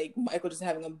simply like Michael just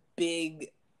having a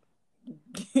big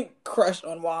crush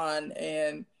on Juan,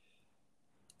 and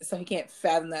so he can't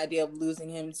fathom the idea of losing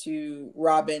him to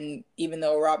Robin, even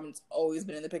though Robin's always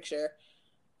been in the picture.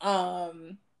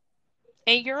 And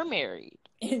you're married.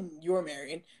 And you're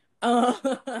married. But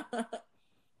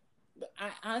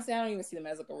honestly, I don't even see them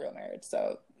as like a real marriage.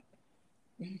 So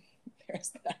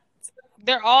there's that.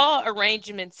 They're all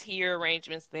arrangements here,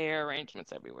 arrangements there,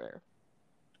 arrangements everywhere.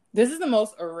 This is the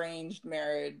most arranged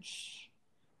marriage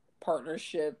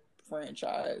partnership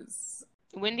franchise.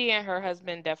 Wendy and her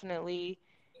husband definitely,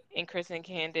 and Chris and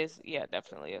Candace, yeah,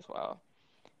 definitely as well.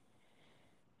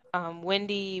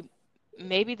 Wendy,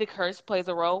 maybe the curse plays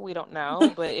a role. We don't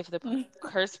know, but if the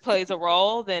curse plays a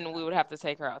role, then we would have to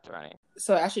take her out the running.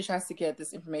 So Ashley tries to get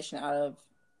this information out of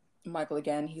Michael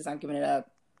again. He's not giving it up.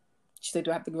 She said,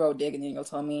 "Do I have to grow a dick and then you'll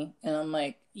tell me?" And I'm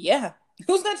like, "Yeah."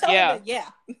 Who's gonna tell me that?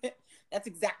 Yeah, that's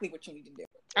exactly what you need to do.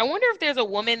 I wonder if there's a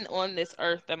woman on this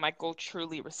earth that Michael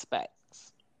truly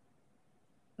respects.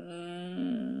 I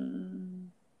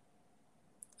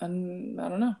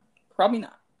don't know. Probably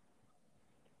not.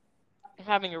 I'm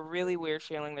having a really weird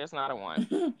feeling there's not a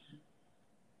one.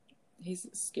 He's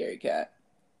a scary cat.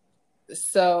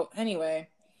 So anyway,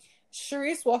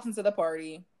 Charisse walks into the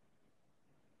party.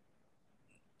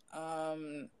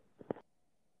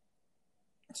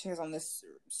 She has on this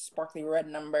sparkly red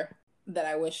number that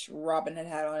I wish Robin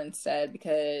had on instead,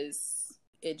 because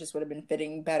it just would have been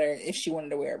fitting better if she wanted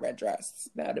to wear a red dress.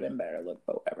 That would have been better look,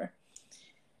 but whatever.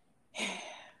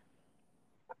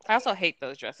 I also hate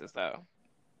those dresses though.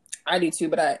 I do too,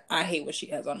 but I hate what she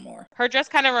has on more. Her dress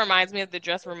kind of reminds me of the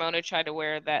dress Ramona tried to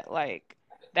wear, that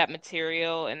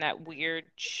material and that weird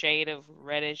shade of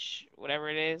reddish, whatever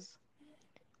it is.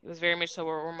 It was very much so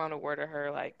what Ramona wore to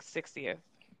her 60th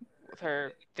with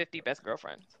her 50 best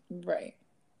girlfriends. Right.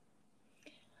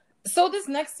 So this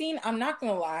next scene, I'm not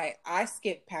gonna lie, I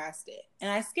skipped past it.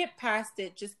 And I skipped past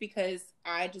it just because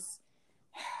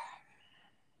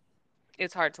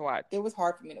it's hard to watch. It was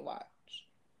hard for me to watch.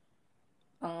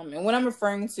 And what I'm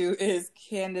referring to is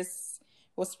Candace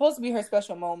was supposed to be her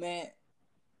special moment,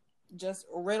 just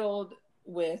riddled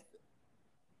with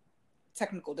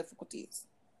technical difficulties.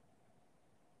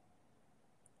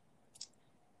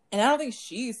 And I don't think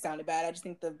she sounded bad. I just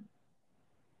think the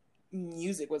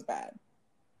music was bad.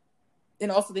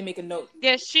 And also they make a note.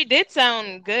 Yeah, she did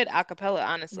sound good a cappella,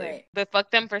 honestly. Right. But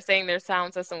fuck them for saying their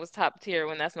sound system was top tier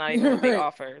when that's not even what they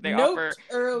offer. They Note offer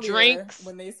earlier drinks.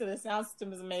 When they said the sound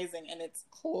system is amazing, and it's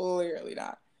clearly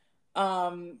not.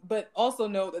 But also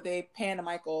note that they pan to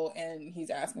Michael and he's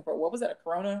asking for, what was that, a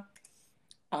Corona?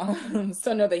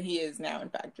 So know that he is now in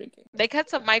fact drinking. They cut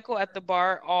to Michael at the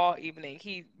bar all evening.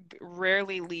 He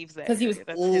rarely leaves that because he was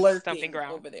lurking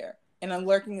over there, and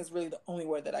lurking is really the only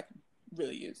word that I could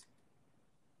really use.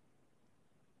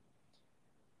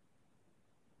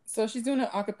 So she's doing an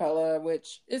acapella,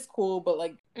 which is cool, but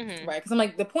right? Because I'm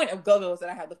like, the point of go-go is that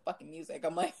I have the fucking music.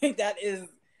 I'm like, that is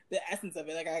the essence of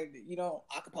it. You don't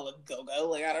acapella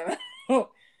go-go. I don't know.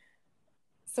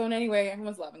 So anyway,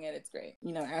 everyone's loving it. It's great.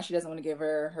 Ashley doesn't want to give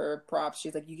her props.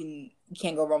 She's like, you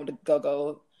can't go wrong with a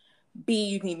go-go beat.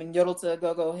 You can even yodel to a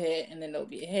go-go hit, and then there'll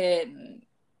be a hit. And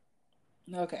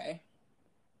okay.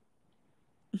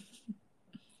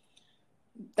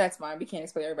 That's fine. We can't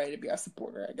expect everybody to be our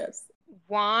supporter, I guess.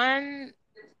 Juan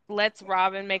lets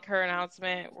Robin make her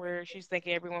announcement where she's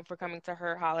thanking everyone for coming to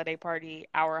her holiday party,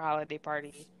 our holiday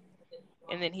party.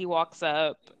 And then he walks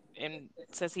up and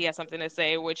says he has something to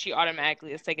say, which she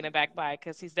automatically is taken aback by,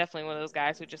 because he's definitely one of those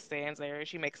guys who just stands there.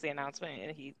 She makes the announcement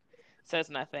and he says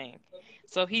nothing.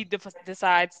 So he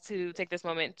decides to take this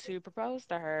moment to propose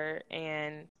to her.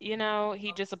 And,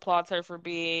 he just applauds her for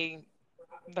being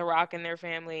the rock in their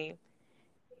family.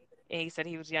 And he said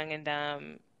he was young and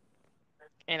dumb.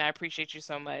 And I appreciate you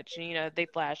so much. And, they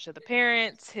flash to the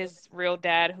parents, his real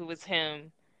dad, who was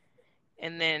him,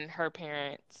 and then her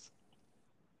parents.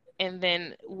 And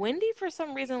then Wendy, for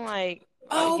some reason, again,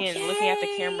 looking at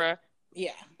the camera,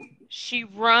 yeah, she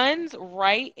runs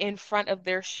right in front of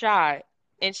their shot.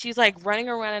 And she's, running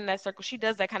around in that circle. She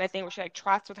does that kind of thing where she,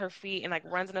 trots with her feet and,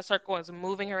 runs in a circle and is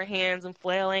moving her hands and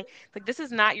flailing. This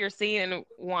is not your scene. And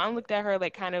Juan looked at her,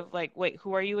 wait,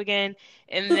 who are you again?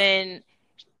 And then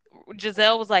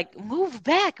Giselle was like, move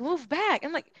back.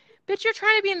 I'm like, bitch, you're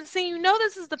trying to be in the scene. You know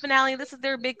this is the finale. This is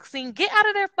their big scene. Get out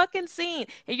of their fucking scene.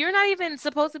 And you're not even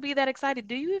supposed to be that excited.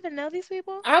 Do you even know these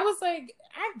people? I was like,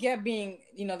 I get being,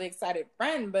 the excited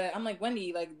friend, but I'm like,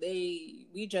 Wendy, like,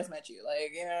 we just met you.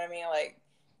 Like, you know what I mean? Like,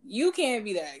 you can't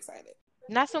be that excited.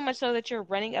 Not so much so that you're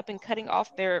running up and cutting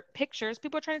off their pictures.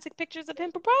 People are trying to take pictures of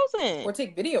him proposing. Or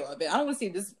take video of it. I don't want to see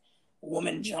this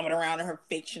woman jumping around in her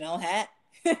fake Chanel hat.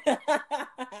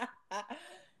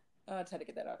 I'll try to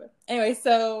get that out of it. Anyway,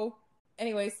 so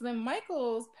then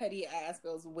Michael's petty ass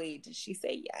goes, wait, did she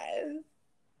say yes?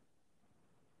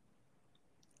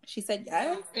 She said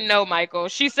yes? No, Michael.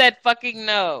 She said fucking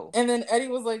no. And then Eddie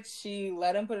was like, she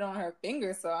let him put it on her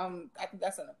finger, so I think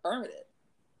that's an affirmative.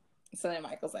 So then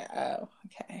Michael's like, oh,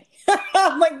 okay.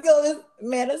 I'm like, yo, this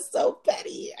man is so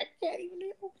petty. I can't even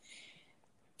do.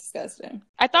 Disgusting.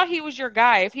 I thought he was your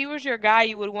guy. If he was your guy,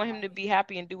 you would want him to be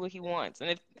happy and do what he wants.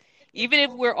 And even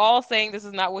if we're all saying this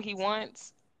is not what he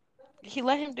wants, he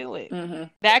let him do it. Mm-hmm.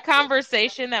 That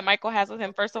conversation that Michael has with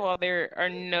him, first of all, there are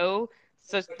no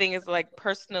such thing as like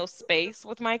personal space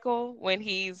with Michael when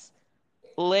he's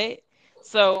lit.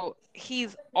 So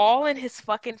he's all in his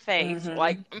fucking face. Mm-hmm.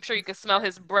 Like, I'm sure you can smell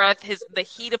his breath. The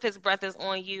heat of his breath is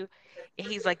on you. And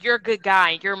he's like, you're a good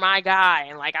guy. You're my guy.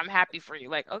 And like, I'm happy for you.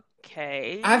 Like,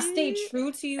 okay. I've stayed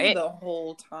true to you the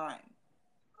whole time.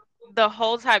 The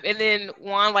whole time. And then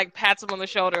Juan like pats him on the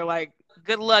shoulder like,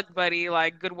 good luck, buddy.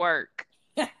 Like, good work.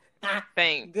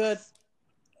 Thanks. Good.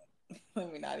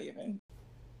 Let me not even.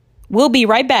 We'll be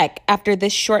right back after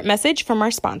this short message from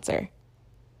our sponsor.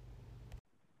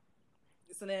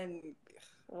 So then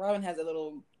Robin has a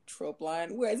little trope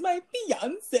line, where's my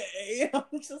fiance?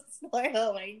 I'm just like,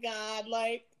 oh my God,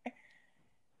 like,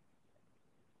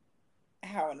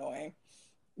 how annoying.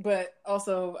 But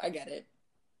also, I get it.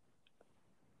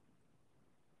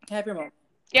 Happy moment.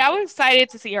 Yeah, I was excited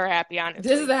to see her happy, honestly.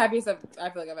 This is the happiest I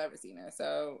feel like I've ever seen her,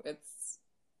 so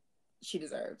she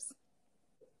deserves.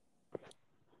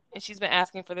 And she's been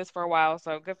asking for this for a while,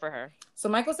 so good for her. So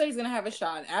Michael said he's going to have a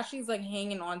shot. Ashley's like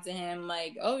hanging on to him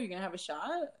like, oh, you're going to have a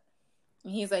shot?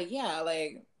 And he's like, yeah,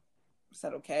 like, is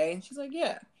that okay? And she's like,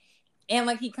 yeah. And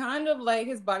like, he kind of like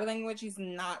his body language, he's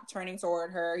not turning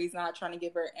toward her. He's not trying to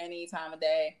give her any time of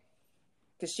day.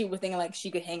 Because she was thinking like she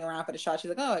could hang around for the shot. She's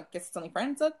like, oh, I guess it's only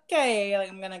friends. Okay, like,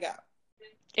 I'm going to go.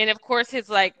 And of course, his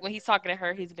like, when he's talking to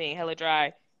her, he's being hella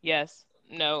dry. Yes,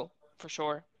 no, for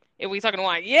sure. And when he's talking to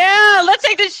Juan, yeah, let's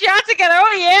take this shot together.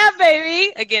 Oh, yeah,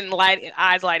 baby. Again,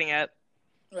 eyes lighting up.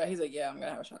 Right, he's like, yeah, I'm going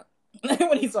to have a shot.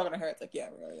 When he's talking to her, it's like, yeah,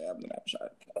 I'm going to have a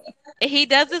shot. And he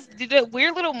does this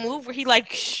weird little move where he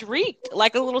like shrieked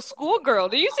like a little schoolgirl.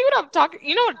 Do you see what I'm talking?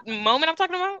 You know what moment I'm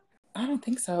talking about? I don't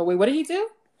think so. Wait, what did he do?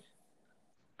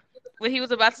 When he was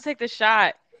about to take the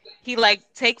shot, he like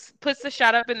puts the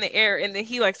shot up in the air, and then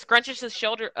he like scrunches his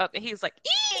shoulder up, and he's like, ee!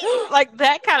 Like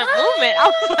that kind of movement. I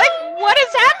was like, what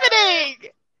is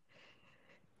happening?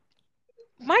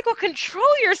 Michael,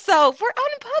 control yourself. We're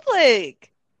out in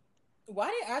public. Why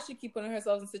did Ashley keep putting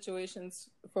herself in situations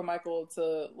for Michael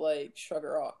to like shrug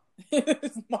her off?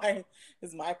 is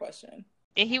my question.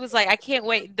 And he was like, I can't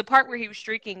wait. The part where he was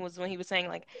streaking was when he was saying,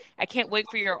 like, I can't wait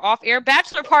for your off-air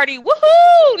bachelor party.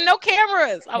 Woohoo! No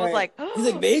cameras. I was like, oh.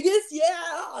 He's like, Vegas?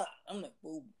 Yeah. I'm like,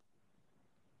 ooh.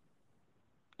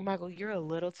 Michael, you're a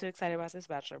little too excited about this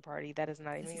bachelor party. That is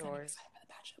not even yours. He's excited about the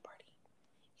bachelor party.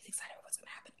 He's excited about what's going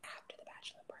to happen after the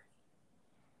bachelor party.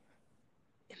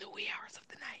 In the wee hours of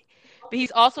the night. But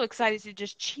he's also excited to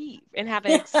just cheat and have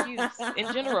an excuse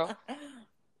in general.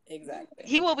 Exactly.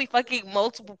 He will be fucking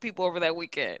multiple people over that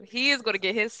weekend. He is going to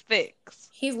get his fix.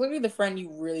 He's literally the friend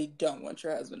you really don't want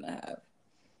your husband to have.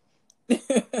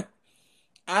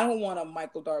 I don't want a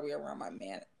Michael Darby around my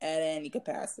man at any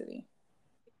capacity.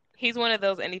 He's one of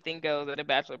those anything goes at a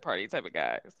bachelor party type of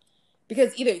guys.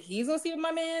 Because either he's going to sleep with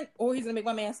my man or he's going to make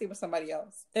my man sleep with somebody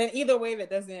else. And either way, that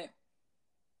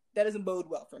doesn't bode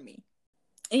well for me.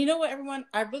 And you know what, everyone?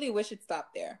 I really wish it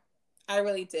stopped there. I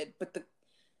really did. But the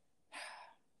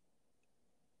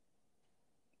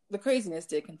craziness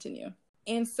did continue.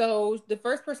 And so the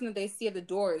first person that they see at the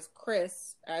door is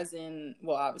Chris, as in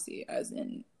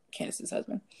Candace's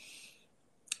husband.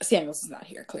 Samuels is not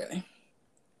here, clearly.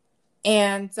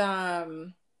 And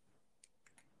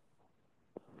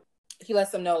he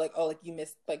lets them know, like, oh, like, you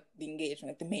missed, like, the engagement,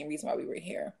 like, the main reason why we were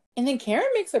here. And then Karen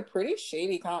makes a pretty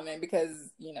shady comment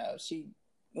because, you know, she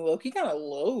low-key kind of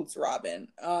loads Robin.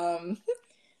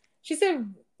 She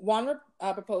said, Juan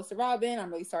proposed to Robin. I'm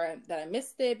really sorry that I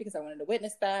missed it because I wanted to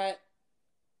witness that.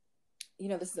 You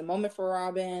know, this is a moment for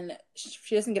Robin.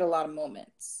 She doesn't get a lot of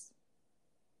moments.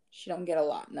 She don't get a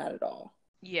lot, not at all.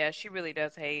 Yeah, she really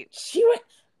does hate. She went,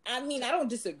 I mean, I don't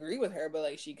disagree with her, but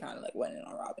like she kind of like went in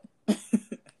on Robin.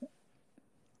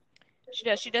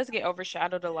 She does get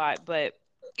overshadowed a lot, but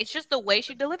it's just the way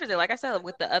she delivers it. Like I said,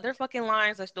 with the other fucking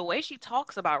lines, like the way she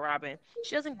talks about Robin,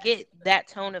 she doesn't get that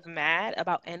tone of mad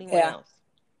about anyone Yeah. else.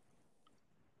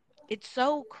 It's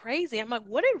so crazy. I'm like,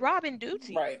 what did Robin do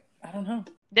to you? Right. I don't know.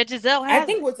 That Giselle I has.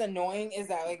 think what's annoying is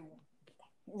that like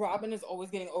Robin is always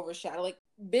getting overshadowed. Like,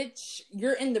 bitch,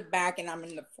 you're in the back and I'm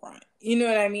in the front. You know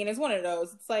what I mean? It's one of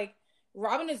those. It's like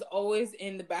Robin is always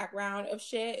in the background of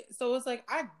shit. So it's like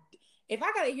if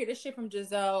I gotta hear this shit from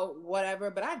Giselle, whatever,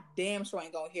 but I damn sure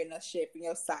ain't gonna hear enough shit from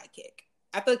your sidekick.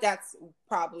 I feel like that's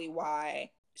probably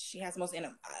why she has most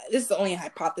this is the only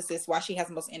hypothesis why she has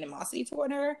the most animosity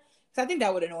toward her. Because I think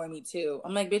that would annoy me too.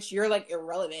 I'm like, bitch, you're like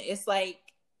irrelevant. It's like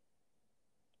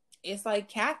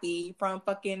Kathy from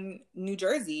fucking New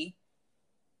Jersey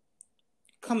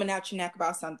coming out your neck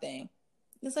about something.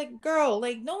 It's like, girl,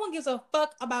 like no one gives a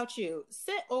fuck about you.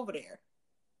 Sit over there.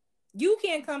 You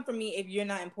can't come for me if you're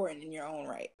not important in your own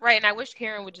right. Right, and I wish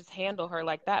Karen would just handle her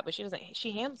like that, but she doesn't.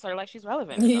 She handles her like she's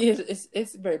relevant.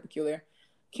 It's very peculiar.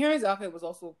 Karen's outfit was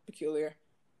also peculiar.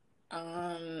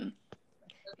 And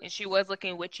she was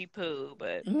looking witchy poo,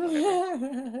 but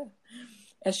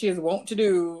as she is wont to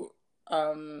do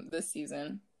this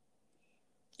season.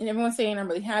 And everyone's saying I'm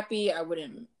really happy. I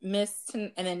wouldn't miss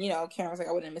and then Karen was like,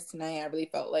 I wouldn't miss tonight. I really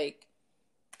felt like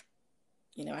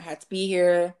I had to be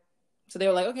here. So they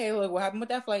were like, okay, look, what happened with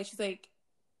that flight? She's like,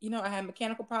 I had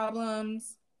mechanical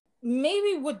problems.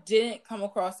 Maybe what didn't come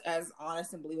across as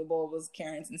honest and believable was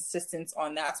Karen's insistence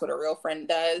on that's what a real friend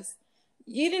does.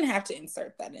 You didn't have to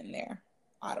insert that in there,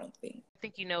 I don't think. I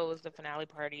think it was the finale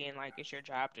party and like it's your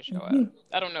job to show up.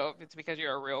 I don't know if it's because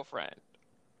you're a real friend.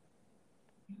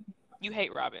 You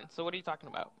hate Robin, so what are you talking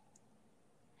about?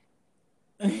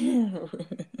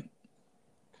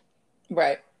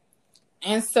 Right.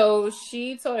 And so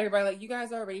she told everybody, like, you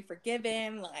guys are already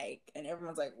forgiven, like, and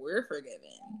everyone's like, we're forgiven.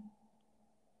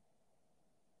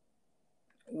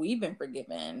 We've been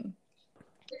forgiven.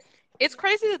 It's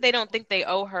crazy that they don't think they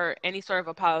owe her any sort of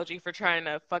apology for trying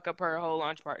to fuck up her whole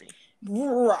launch party.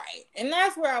 Right. And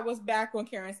that's where I was back on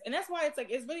Karen's. And that's why it's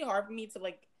like, it's really hard for me to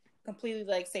like completely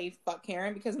like say fuck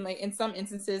Karen, because like in some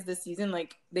instances this season,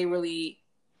 like they really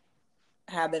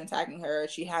have been attacking her.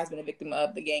 She has been a victim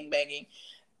of the gangbanging.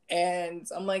 And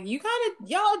I'm like,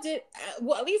 y'all did,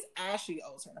 well, at least Ashley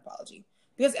owes her an apology.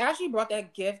 Because Ashley brought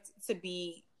that gift to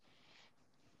be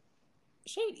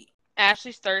shady.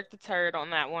 Ashley stirred the turd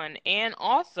on that one. And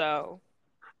also,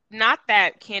 not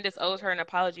that Candace owes her an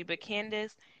apology, but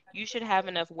Candace, you should have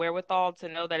enough wherewithal to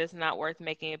know that it's not worth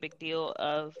making a big deal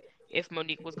of if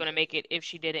Monique was going to make it, if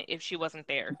she wasn't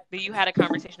there. But you had a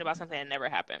conversation about something that never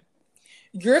happened.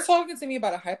 You're talking to me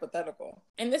about a hypothetical.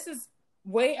 And this is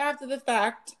way after the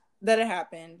fact that it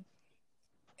happened.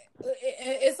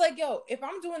 It's like, yo, if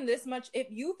I'm doing this much, if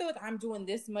you feel like I'm doing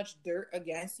this much dirt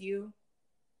against you,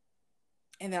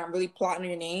 and then I'm really plotting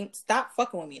your name, stop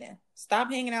fucking with me then.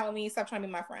 Stop hanging out with me. Stop trying to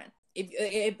be my friend.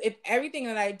 If everything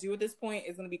that I do at this point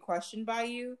is going to be questioned by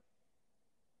you,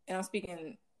 and I'm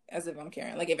speaking as if I'm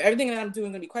Karen, like if everything that I'm doing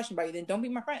is going to be questioned by you, then don't be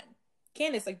my friend.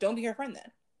 Candace, like don't be her friend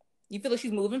then. You feel like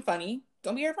she's moving funny,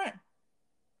 don't be her friend.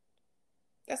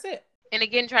 That's it. And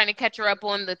again, trying to catch her up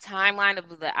on the timeline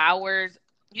of the hours.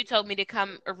 You told me to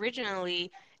come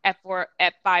originally at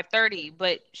 5:30,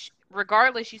 but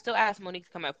regardless, she still asked Monique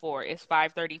to come at 4. It's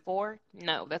 5:34.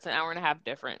 No, that's an hour and a half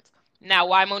difference. Now,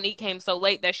 why Monique came so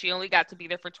late that she only got to be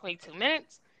there for 22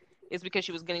 minutes is because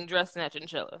she was getting dressed in that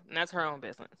chinchilla, and that's her own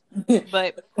business.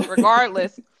 But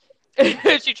regardless,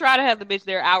 she tried to have the bitch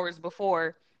there hours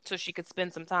before so she could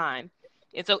spend some time.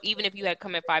 And so even if you had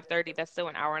come at 5:30, that's still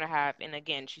an hour and a half. And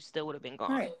again, she still would have been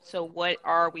gone. Right. So what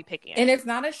are we picking at? And it's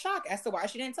not a shock as to why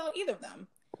she didn't tell either of them.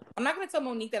 I'm not going to tell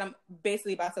Monique that I'm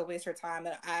basically about to waste her time,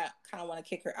 that I kind of want to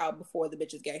kick her out before the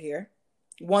bitches get here.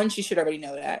 1, she should already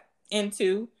know that. And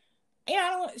 2,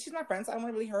 she's my friend, so I don't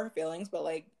want to really hurt her feelings. But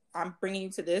like, I'm bringing you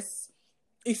to this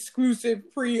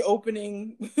exclusive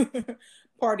pre-opening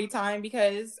party time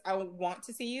because I want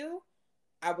to see you.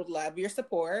 I would love your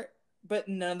support. But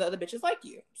none of the other bitches like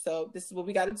you. So this is what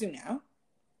we got to do now.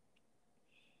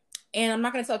 And I'm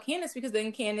not going to tell Candace because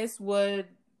then Candace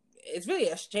it's really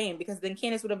a shame because then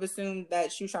Candace would have assumed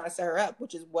that she was trying to set her up,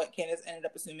 which is what Candace ended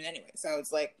up assuming anyway. So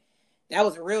it's like, that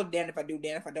was a real damned if I do,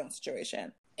 damned if I don't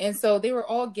situation. And so they were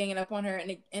all ganging up on her.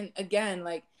 And again,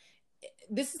 like,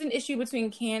 this is an issue between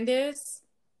Candace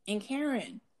and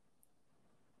Karen.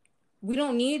 We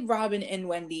don't need Robin and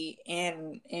Wendy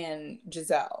and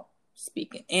Giselle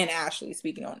speaking, and Ashley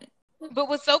speaking on it. But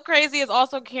what's so crazy is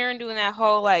also Karen doing that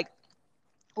whole like,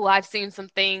 well, I've seen some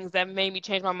things that made me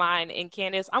change my mind. And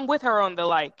Candace, I'm with her on the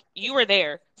like, you were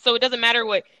there. So it doesn't matter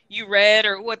what you read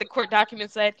or what the court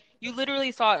document said. You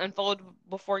literally saw it unfold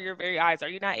before your very eyes. Are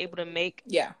you not able to make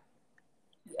Yeah,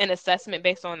 an assessment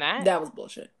based on that? that was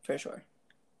bullshit for sure.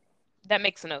 That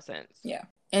makes no sense. Yeah.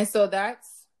 And so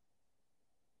that's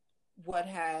what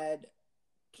had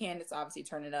Candace obviously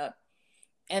turn it up.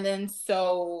 And then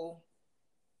so,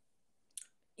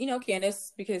 you know,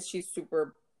 Candace, because she's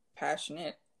super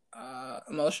passionate,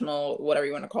 emotional, whatever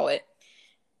you want to call it,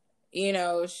 you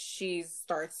know, she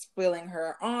starts feeling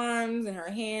her arms and her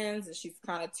hands, and she's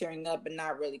kind of tearing up but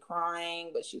not really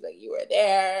crying, but she's like, you were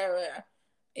there,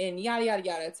 and yada, yada,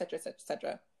 yada, etc., etc.,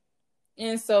 etc.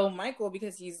 And so Michael,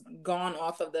 because he's gone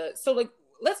off of the, so like,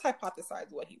 let's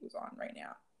hypothesize what he was on right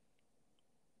now.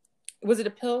 Was it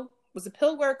a pill? Was it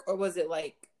pill work, or was it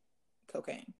like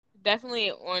cocaine?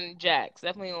 Definitely on Jax,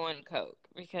 definitely on Coke,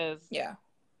 because Yeah,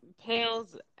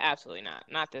 pills, absolutely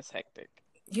not this hectic.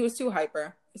 he was too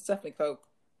hyper. It's definitely coke.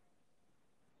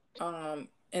 And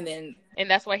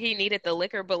that's why he needed the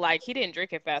liquor, but like he didn't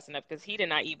drink it fast enough because he did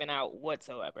not even out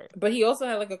whatsoever. But he also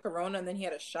had like a Corona, and then he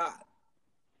had a shot,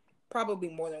 probably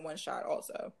more than one shot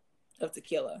also of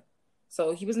tequila.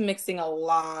 So he was mixing a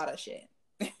lot of shit.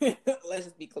 Let's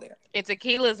just be clear. And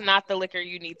tequila is not the liquor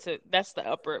you need to. That's the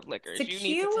upper of liquors. You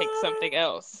need to take something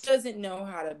else. Doesn't know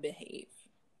how to behave.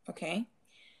 Okay,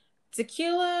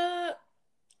 tequila.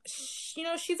 You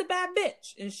know, she's a bad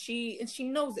bitch, and she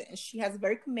knows it, and she has a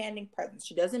very commanding presence.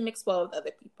 She doesn't mix well with other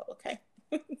people. Okay.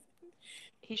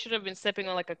 He should have been sipping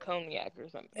on like a cognac or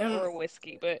something, or a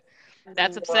whiskey. But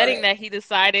that's upsetting that he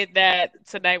decided that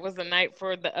tonight was the night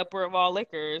for the upper of all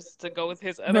liquors to go with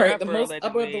his other upper, the most allegedly.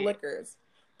 upper of the liquors.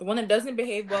 The one that doesn't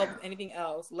behave well with anything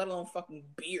else, let alone fucking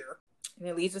beer. And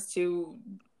it leads us to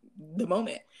the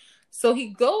moment. So he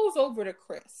goes over to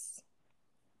Chris.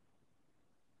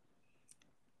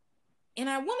 And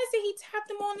I want to say he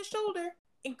tapped him on the shoulder.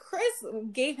 And Chris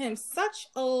gave him such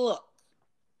a look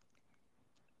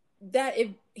that if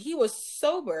he was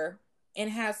sober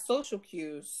and has social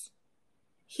cues,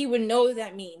 he would know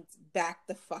that means back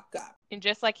the fuck up. And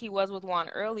just like he was with Juan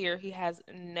earlier, he has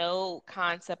no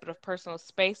concept of personal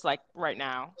space like right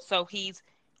now. So he's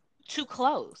too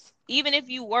close. Even if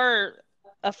you were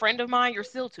a friend of mine, you're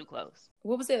still too close.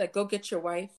 What was it? Like, go get your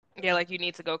wife? Yeah, like you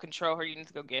need to go control her. You need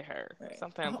to go get her. Right.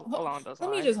 Something along those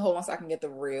lines. Let me just hold on so I can get the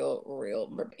real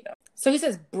verbatim. So he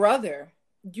says, brother,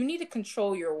 you need to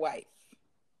control your wife.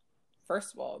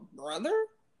 First of all, brother?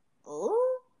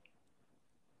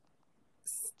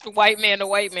 White man to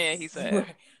white man, he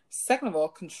said. Second of all,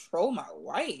 control my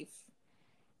wife.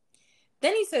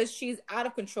 Then he says she's out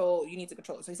of control. You need to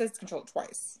control her. So he says control it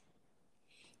twice.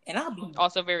 And I'll be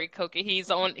also very cokey.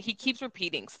 He keeps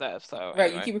repeating stuff. So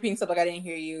right, you keep repeating stuff like I didn't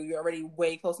hear you. You're already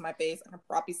way close to my face. I can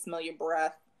probably smell your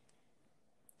breath.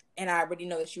 And I already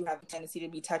know that you have a tendency to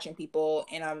be touching people.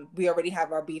 And we already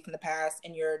have our beef in the past.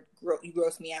 And you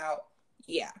gross me out.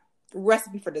 Yeah,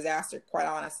 recipe for disaster. Quite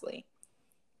honestly.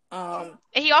 And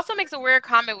he also makes a weird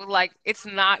comment with like, it's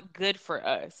not good for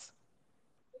us.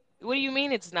 What do you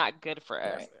mean it's not good for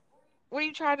us? Right. What are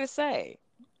you trying to say?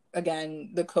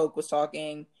 Again, the coke was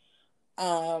talking.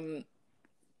 And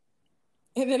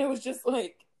then it was just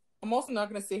like, I'm also not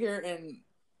going to sit here and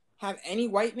have any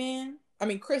white man. I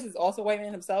mean, Chris is also a white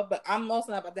man himself, but I'm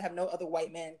also not about to have no other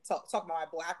white man talk about my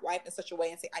black wife in such a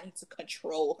way and say, I need to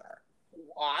control her.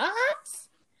 What?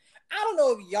 I don't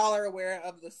know if y'all are aware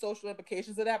of the social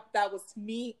implications of that, but that was, to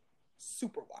me,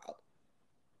 super wild.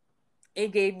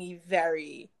 It gave me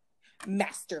very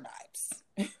master vibes.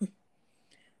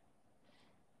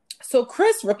 So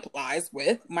Chris replies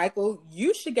with, Michael,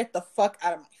 you should get the fuck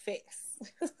out of my face.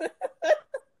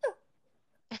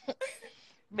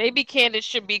 Maybe Candace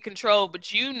should be controlled,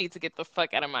 but you need to get the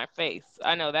fuck out of my face.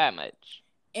 I know that much.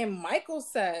 And Michael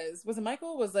says, was it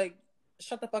Michael? Was like,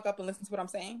 shut the fuck up and listen to what I'm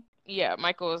saying? Yeah,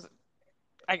 Michael was,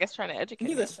 I guess, trying to educate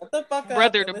him. He's like, shut the fuck up.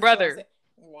 Brother to brother.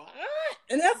 What?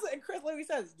 And that's what Chris literally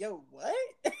says, yo, what?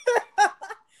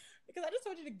 Because I just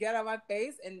told you to get out of my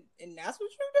face and that's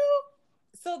what you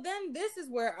do? So then this is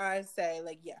where I say,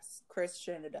 like, yes, Chris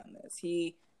shouldn't have done this.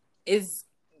 He is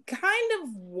kind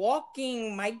of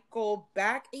walking Michael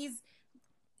back. He's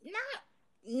not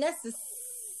necessarily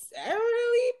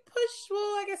pushed. Well,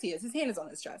 I guess he is. His hand is on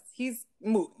his chest. He's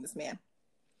moving, this man.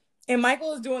 And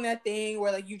Michael is doing that thing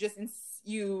where, like,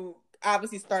 you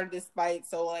obviously started this fight,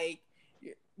 so, like,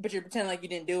 but you're pretending like you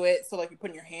didn't do it. So, like, you're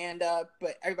putting your hand up,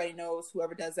 but everybody knows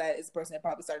whoever does that is the person that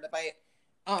probably started the fight.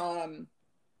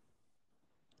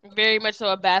 Very much so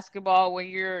a basketball when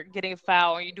you're getting a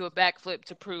foul and you do a backflip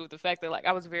to prove the fact that, like,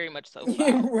 I was very much so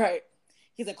fouled. Right.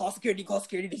 He's like, call security, call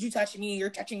security. Did you touch me?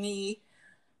 You're touching me.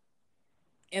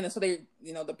 And then so they,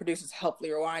 the producers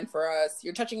helpfully rewind for us.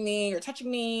 You're touching me. You're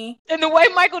touching me. And the way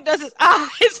Michael does his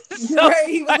eyes is so right?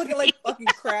 He was funny. looking like fucking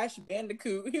Crash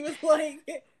Bandicoot. He was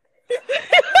like...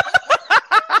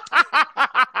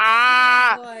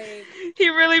 he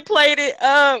really played it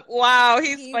up. Wow,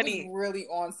 he's funny. He was really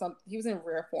on something. He was in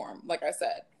rare form, like I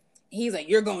said. He's like,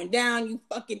 you're going down, you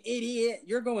fucking idiot.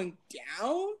 You're going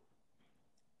down?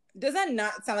 Does that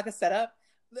not sound like a setup?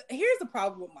 Here's the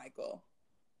problem with Michael.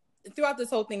 Throughout this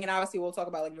whole thing, and obviously we'll talk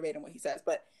about like verbatim what he says,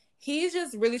 but he's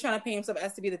just really trying to paint himself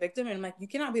as to be the victim. And I'm like, you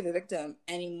cannot be the victim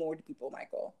anymore to people,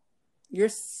 Michael. You're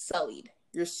sullied.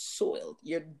 You're soiled.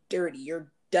 You're dirty.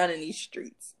 You're done in these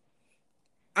streets.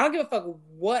 I don't give a fuck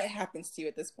what happens to you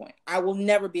at this point. I will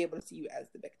never be able to see you as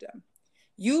the victim.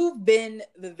 You've been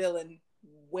the villain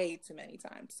way too many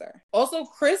times, sir. Also,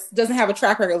 Chris doesn't have a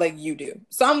track record like you do.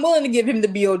 So I'm willing to give him the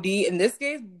BOD in this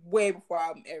case way before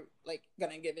I'm like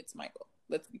gonna give it to Michael.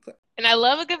 Let's be clear. And I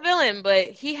love a good villain, but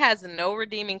he has no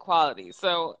redeeming qualities.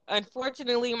 So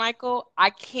unfortunately, Michael, I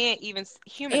can't even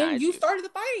humanize and you. Started the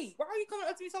fight. Why are you coming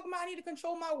up to me talking about I need to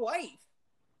control my wife?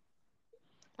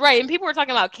 Right, and people were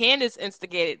talking about Candace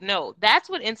instigated. No, that's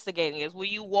what instigating is. When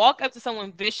you walk up to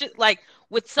someone vicious, like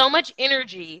with so much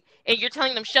energy, and you're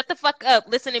telling them, shut the fuck up,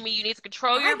 listen to me, you need to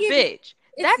control your bitch.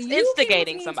 That's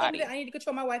instigating somebody. I need to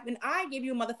control my wife, and I give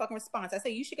you a motherfucking response. I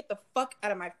say, you should get the fuck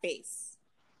out of my face.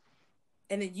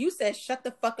 And then you said, shut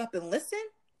the fuck up and listen?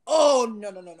 Oh,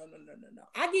 no.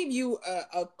 I gave you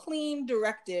a clean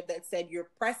directive that said you're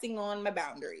pressing on my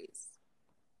boundaries.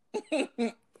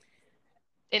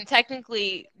 And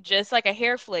technically, just like a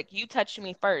hair flick, you touched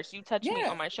me first. You touched me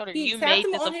on my shoulder. You made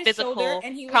this a physical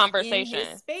conversation. In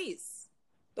his face.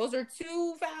 Those are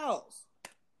two fouls.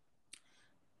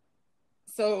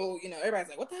 So, everybody's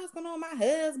like, what the hell's going on with my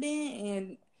husband?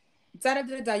 And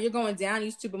da-da-da-da, you're going down,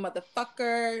 you stupid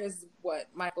motherfucker, is what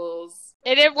Michael's...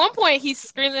 And at one point, he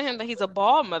screams at him that he's a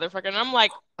bald motherfucker. And I'm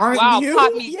like, wow,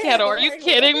 pop me kettle. Are you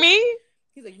kidding me?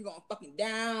 He's like, you're going fucking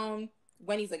down.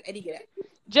 When he's like, Eddie, get out.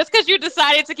 Just because you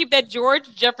decided to keep that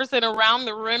George Jefferson around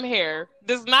the rim hair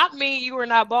does not mean you are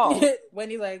not bald. When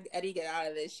he's like, Eddie, get out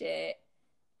of this shit.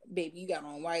 Baby, you got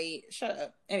on white. Shut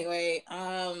up. Anyway,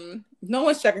 no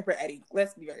one's checking for Eddie.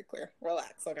 Let's be very clear.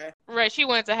 Relax, okay? Right, she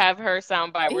wanted to have her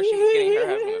soundbite where she was getting her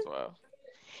husband as well.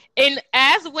 And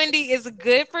as Wendy is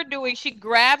good for doing, she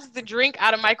grabs the drink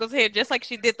out of Michael's head just like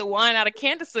she did the wine out of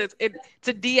Candace's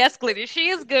to de-escalate it. She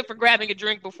is good for grabbing a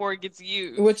drink before it gets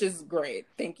used. Which is great.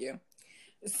 Thank you.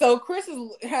 So Chris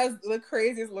has the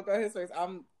craziest look on his face.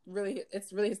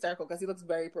 It's really hysterical because he looks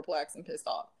very perplexed and pissed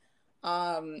off.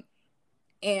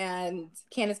 And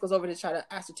Candace goes over to try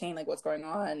to ascertain like what's going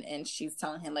on, and she's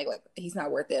telling him like he's not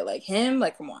worth it. Like him,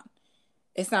 like come on,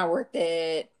 it's not worth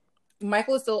it.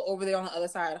 Michael is still over there on the other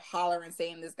side hollering,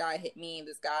 saying this guy hit me,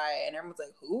 this guy, and everyone's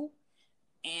like, who?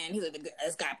 And he's like,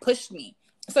 this guy pushed me.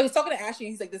 So he's talking to Ashley,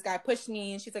 and he's like, this guy pushed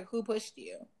me, and she's like, who pushed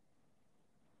you?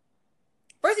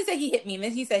 First he said he hit me, and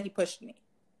then he said he pushed me.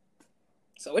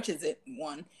 So which is it?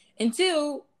 One. And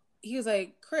two, he was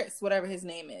like, Chris, whatever his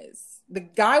name is. The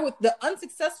guy with the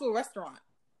unsuccessful restaurant.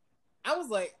 I was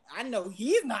like, I know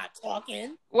he's not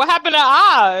talking. What happened to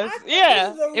Oz?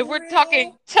 Yeah. If we're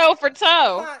talking toe for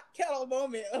toe. Hot kettle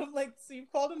moment. I'm like, so you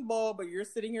called him bald, but you're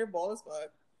sitting here bald as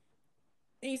fuck.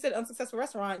 And you said unsuccessful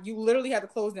restaurant. You literally had to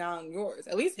close down yours.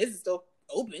 At least his is still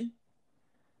open.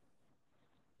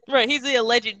 Right, he's the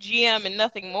alleged GM and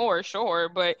nothing more, sure,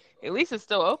 but at least it's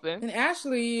still open. And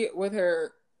Ashley, with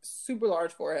her super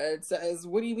large forehead, says,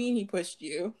 what do you mean he pushed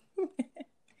you?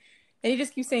 And he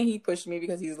just keeps saying he pushed me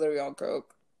because he's literally on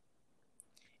coke.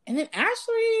 And then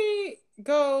Ashley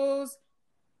goes,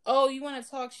 oh, you want to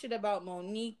talk shit about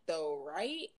Monique though,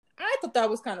 right? I thought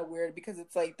that was kind of weird because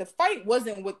it's like the fight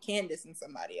wasn't with Candace and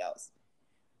somebody else.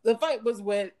 The fight was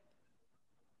with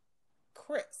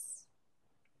Chris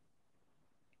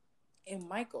and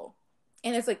Michael.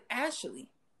 And it's like, Ashley,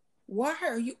 why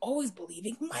are you always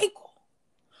believing Michael?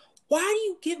 Why do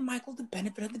you give Michael the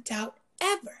benefit of the doubt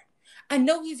ever? I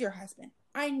know he's your husband.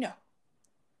 I know.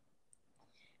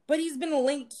 But he's been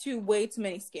linked to way too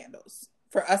many scandals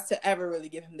for us to ever really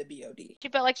give him the BOD. She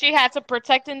felt like she had to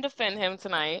protect and defend him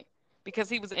tonight because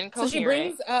he was incoherent. So she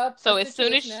brings up as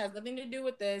soon as that has nothing to do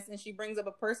with this, and she brings up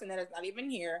a person that is not even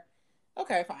here.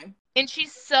 Okay, fine. And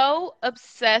she's so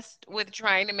obsessed with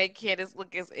trying to make Candace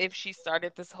look as if she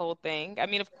started this whole thing. I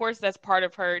mean, of course, that's part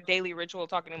of her daily ritual,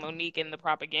 talking to Monique and the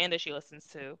propaganda she listens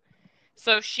to.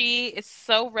 So she is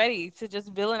so ready to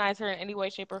just villainize her in any way,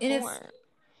 shape, or form.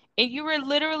 And you were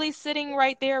literally sitting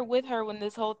right there with her when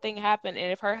this whole thing happened.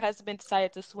 And if her husband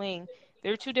decided to swing,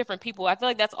 They're two different people. I feel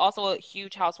like that's also a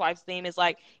huge Housewives theme is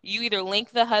like you either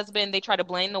link the husband, they try to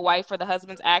blame the wife for the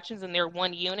husband's actions and they're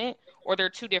one unit, or they're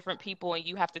two different people and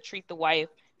you have to treat the wife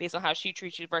based on how she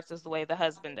treats you versus the way the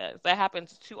husband does. That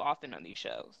happens too often on these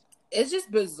shows. It's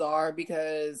just bizarre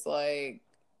because, like,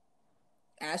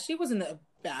 Ashley was in the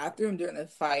bathroom during the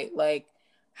fight. Like,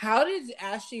 how did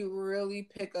Ashley really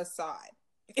pick a side?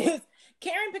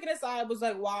 Karen picking a side was,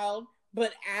 like, wild,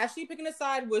 but Ashley picking a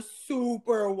side was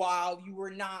super wild. You were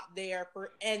not there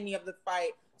for any of the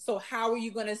fight. So how are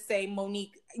you going to say,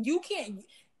 Monique, you can't...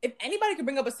 If anybody could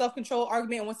bring up a self-control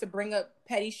argument and wants to bring up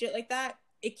petty shit like that,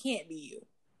 it can't be you.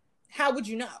 How would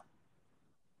you know?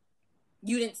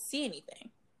 You didn't see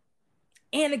anything.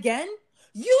 And again,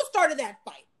 you started that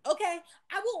fight, okay?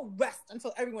 I will rest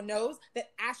until everyone knows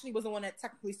that Ashley was the one that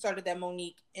technically started that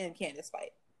Monique and Candace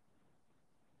fight.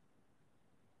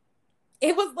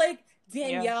 It was like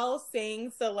Danielle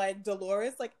saying to, like,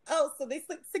 Dolores, like, oh, so they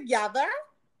sleep together?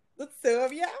 The two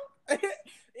of you? It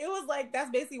was like,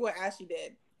 that's basically what Ashley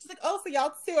did. She's like, oh, so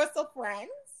y'all two are still friends?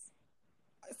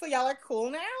 So y'all are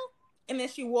cool now? And then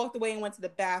she walked away and went to the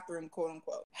bathroom, quote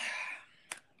unquote.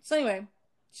 So anyway,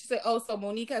 she said, oh, so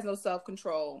Monique has no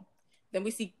self-control. Then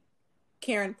we see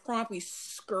Karen promptly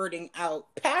skirting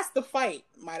out, past the fight,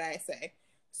 might I say,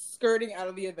 skirting out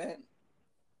of the event.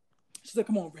 She's like,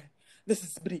 come on, Red. This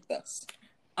is beneath us.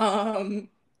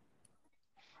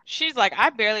 She's like,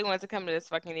 I barely want to come to this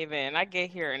fucking event. I get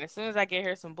here, and as soon as I get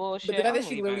here, some bullshit. But the fact that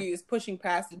she literally is pushing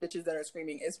past the bitches that are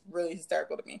screaming is really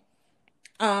hysterical to me.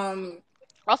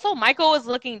 Also, Michael is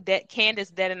looking Candace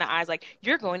dead in the eyes, like,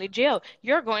 you're going to jail.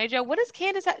 You're going to jail. What does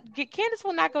Candace Candace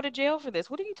will not go to jail for this.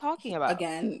 What are you talking about?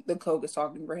 Again, the coke is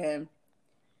talking for him.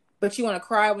 But you want to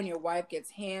cry when your wife gets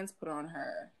hands put on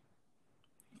her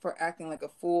for acting like a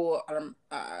fool.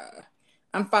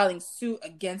 I'm filing suit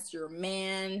against your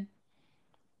man.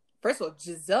 First of all,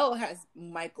 Giselle has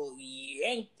Michael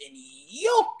yanked and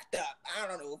yoked up. I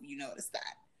don't know if you noticed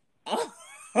that.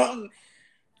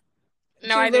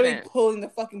 No, I didn't. Pulling the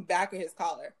fucking back of his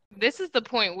collar. This is the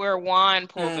point where Juan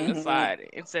pulls him aside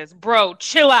and says, bro,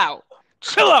 chill out.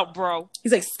 Chill out, bro.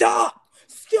 He's like, stop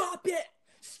it.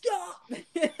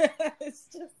 It's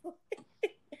just like...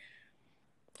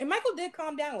 And Michael did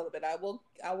calm down a little bit. I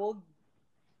will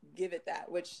give it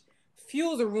that, which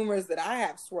fuels the rumors that I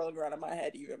have swirling around in my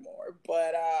head even more.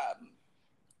 But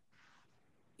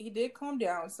he did calm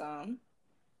down some.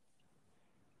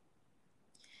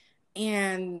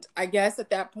 And I guess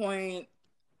at that point,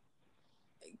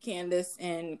 Candace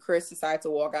and Chris decide to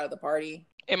walk out of the party.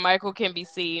 And Michael can be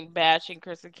seen bashing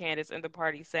Chris and Candace in the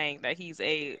party, saying that he's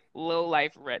a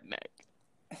low-life redneck.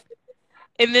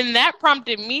 And then that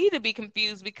prompted me to be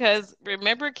confused because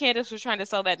remember Candace was trying to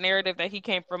sell that narrative that he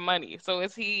came from money. So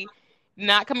is he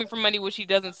not coming from money, which he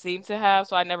doesn't seem to have,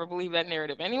 so I never believe that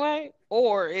narrative anyway?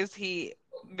 Or is he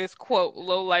this, quote,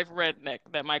 low-life redneck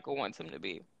that Michael wants him to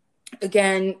be?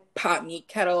 Again, pot meet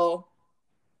kettle.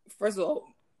 First of all,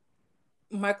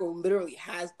 Michael literally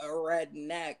has a red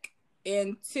neck.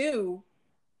 And two,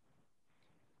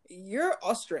 you're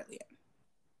Australian.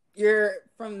 You're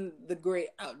from the great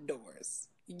outdoors.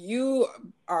 You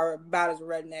are about as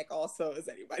redneck also as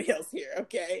anybody else here,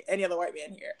 okay? Any other white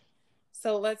man here.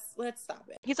 So let's stop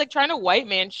it. He's like trying to white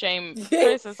man shame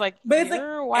Chris. It's like, but it's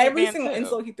you're like a white every man single too.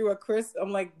 insult he threw at Chris,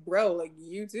 I'm like, bro, like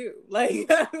you too. Like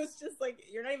it was just like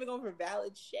you're not even going for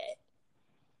valid shit.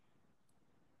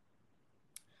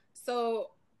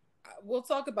 So we'll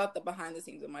talk about the behind the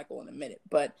scenes of Michael in a minute,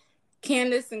 but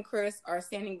Candace and Chris are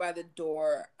standing by the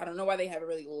door. I don't know why they haven't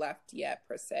really left yet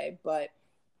per se, but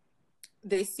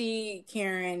they see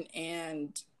Karen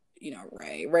and, you know,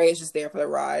 Ray. Ray is just there for the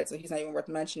ride, so he's not even worth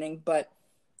mentioning. But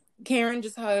Karen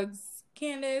just hugs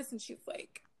Candace, and she's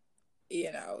like,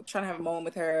 you know, trying to have a moment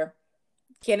with her.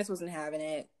 Candace wasn't having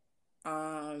it.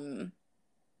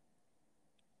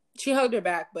 She hugged her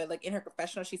back, but like in her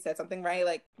confessional, she said something, right?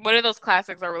 Like, one of those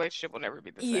classics, our relationship will never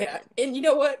be the same. Yeah, and you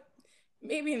know what?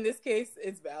 Maybe in this case,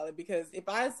 it's valid because if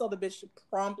I saw the bitch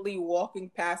promptly walking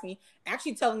past me,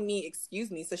 actually telling me, excuse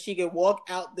me, so she could walk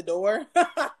out the door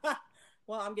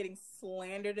while I'm getting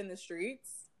slandered in the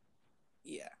streets,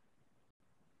 yeah.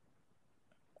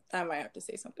 I might have to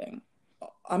say something.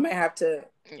 I might have to...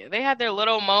 Yeah, they had their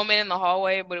little moment in the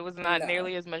hallway, but it was not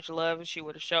nearly as much love as she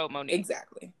would have showed Monique.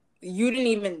 Exactly. You didn't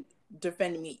even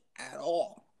defend me at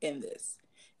all in this.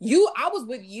 I was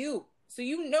with you, so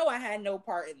you know I had no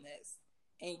part in this.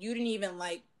 And you didn't even,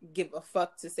 like, give a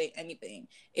fuck to say anything.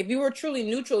 If you were truly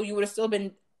neutral, you would have still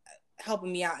been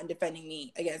helping me out and defending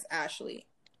me against Ashley.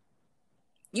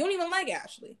 You don't even like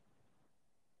Ashley.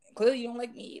 Clearly, you don't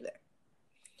like me either.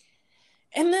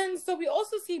 And then, so we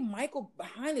also see Michael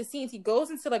behind the scenes. He goes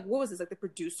into, like, what was this, like the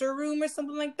producer room or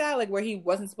something like that? Like, where he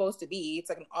wasn't supposed to be. It's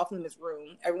like an off-limits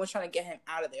room. Everyone's trying to get him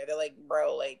out of there. They're like,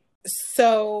 bro, like,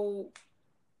 so.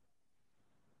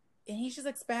 And he's just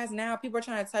like spazzing out. People are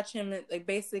trying to touch him, like,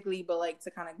 basically, but like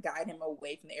to kind of guide him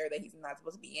away from the area that he's not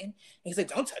supposed to be in. And he's like,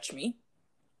 don't touch me.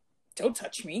 Don't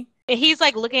touch me. And he's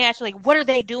like looking at you like, what are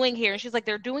they doing here? And she's like,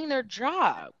 they're doing their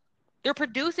job. They're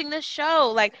producing this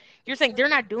show. Like, you're saying they're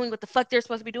not doing what the fuck they're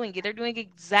supposed to be doing. They're doing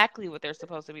exactly what they're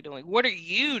supposed to be doing. What are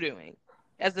you doing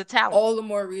as the talent? All the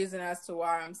more reason as to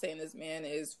why I'm saying this man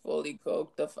is fully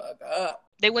coked the fuck up.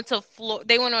 They went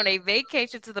on a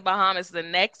vacation to the Bahamas the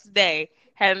next day,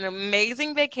 had an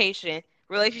amazing vacation,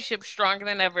 relationship stronger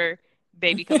than ever,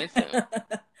 baby coming soon.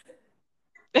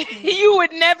 You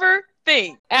would never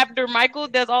think after Michael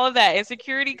does all of that and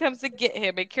security comes to get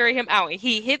him and carry him out, and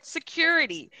he hits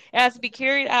security and has to be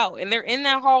carried out, and they're in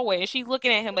that hallway and she's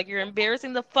looking at him like, you're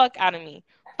embarrassing the fuck out of me.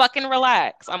 Fucking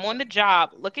relax. I'm on the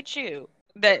job. Look at you.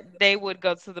 That they would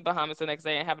go to the Bahamas the next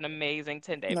day and have an amazing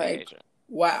 10-day vacation.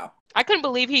 Wow. I couldn't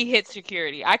believe he hit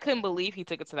security. I couldn't believe he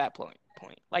took it to that point.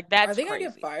 Like, that's crazy. Are they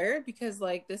gonna get fired? Because,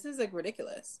 like, this is, like,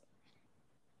 ridiculous.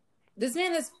 This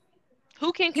man is...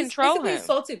 Who can control him? He's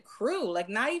assaulted crew. Like,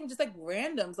 not even just, like,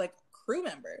 randoms. Like, crew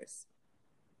members.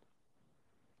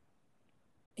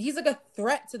 He's, like, a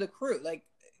threat to the crew. Like,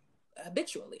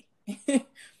 habitually.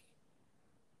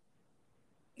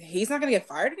 He's not gonna get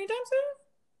fired anytime soon?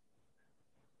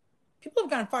 People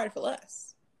have gotten fired for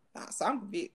less. So I'm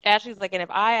confused. Ashley's like, and if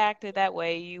I acted that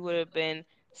way, you would have been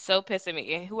so pissed at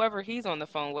me. And whoever he's on the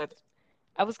phone with,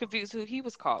 I was confused who he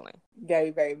was calling.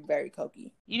 Very, very, very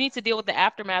cokey. You need to deal with the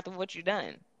aftermath of what you've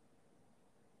done.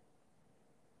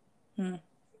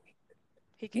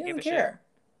 He can give a shit.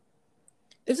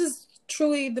 This is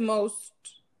truly the most...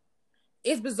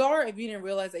 It's bizarre if you didn't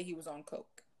realize that he was on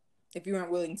coke. If you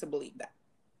weren't willing to believe that.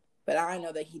 But I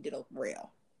know that he did a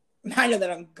rail. I know that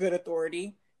on good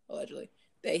authority, allegedly,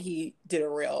 that he did a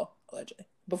rail, allegedly,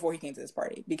 before he came to this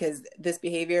party. Because this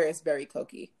behavior is very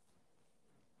cokey.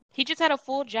 He just had a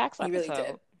full Jax episode. He really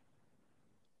did.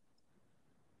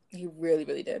 He really,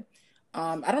 really did.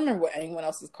 I don't remember what anyone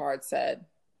else's card said.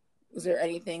 Was there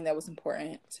anything that was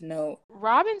important to note?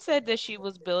 Robin said that she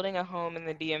was building a home in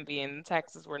the DMV and the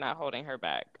taxes were not holding her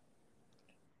back.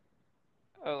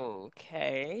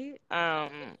 Okay.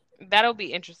 That'll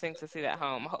be interesting to see that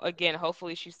home. Again,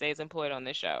 hopefully she stays employed on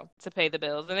this show to pay the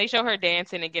bills. And they show her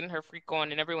dancing and getting her freak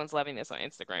on, and everyone's loving this on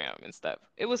Instagram and stuff.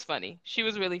 It was funny. She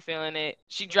was really feeling it.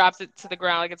 She drops it to the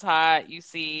ground like it's hot. You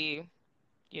see,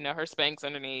 her Spanx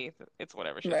underneath. It's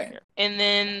whatever. She doesn't care. And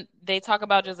then they talk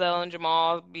about Giselle and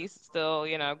Jamal be still,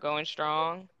 going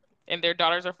strong. And their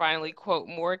daughters are finally, quote,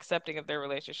 more accepting of their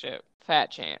relationship. Fat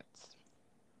chance.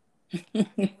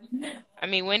 I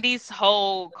mean, Wendy's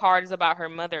whole card is about her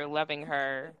mother loving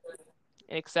her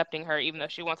and accepting her, even though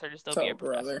she wants her to still be a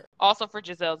brother. Also, for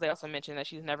Giselle, they also mentioned that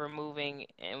she's never moving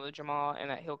in with Jamal and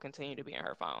that he'll continue to be in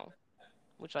her phone.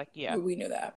 Which, yeah. We knew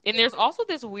that. And there's also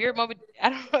this weird moment, I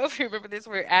don't know if you remember this,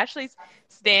 where Ashley's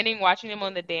standing watching him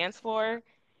on the dance floor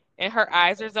and her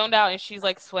eyes are zoned out and she's,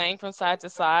 swaying from side to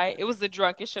side. It was the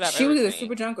drunkest shit I've ever seen. She was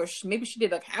super drunk, or maybe she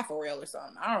did, half a rail or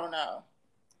something. I don't know.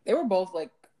 They were both,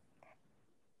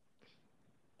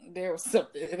 there was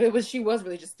something. If she was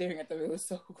really just staring at them, it was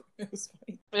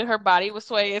funny. And her body was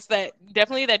swaying. It's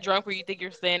definitely that drunk where you think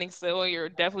you're standing still and you're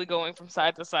definitely going from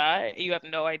side to side. You have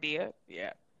no idea.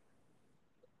 Yeah.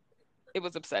 It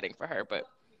was upsetting for her, but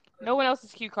no one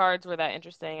else's cue cards were that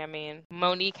interesting. I mean,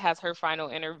 Monique has her final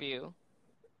interview,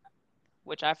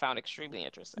 which I found extremely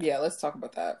interesting. Yeah, let's talk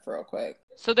about that real quick.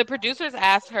 So the producers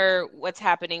asked her what's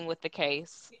happening with the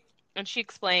case, and she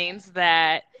explains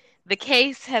that the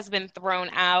case has been thrown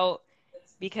out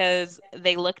because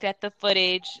they looked at the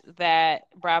footage that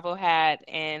Bravo had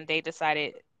and they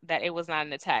decided that it was not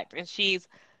an attack. And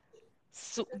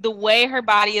the way her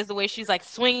body is, the way she's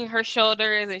swinging her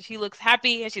shoulders and she looks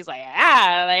happy and she's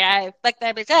I fucked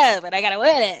that bitch up and I gotta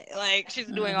win it. She's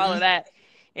doing all of that.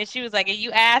 And she was and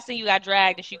you asked and you got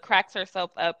dragged, and she cracks herself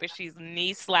up and she's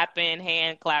knee slapping,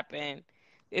 hand clapping.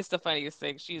 It's the funniest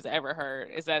thing she's ever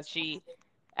heard, is that she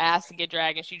asked to get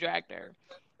dragged and she dragged her.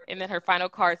 And then her final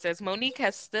card says, Monique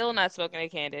has still not spoken to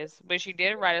Candace, but she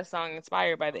did write a song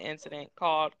inspired by the incident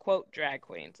called, quote, Drag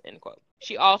Queens, end quote.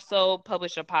 She also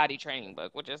published a potty training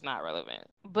book, which is not relevant.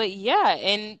 But yeah,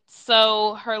 and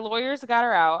so her lawyers got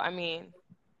her out. I mean,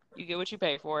 you get what you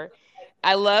pay for.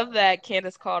 I love that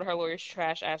Candace called her lawyers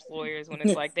trash-ass lawyers when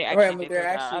it's they actually did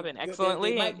their job and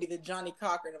excellently. They might be the Johnny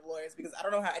Cochran of lawyers, because I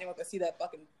don't know how anyone could see that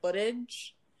fucking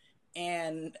footage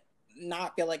and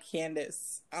not feel like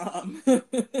Candace.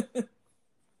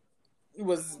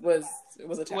 was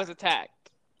attacked. Was attacked.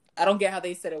 I don't get how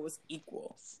they said it was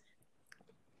equal.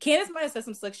 Candace might have said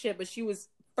some slick shit, but she was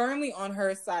firmly on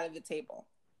her side of the table.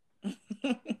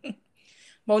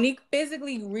 Monique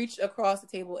physically reached across the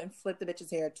table and flipped the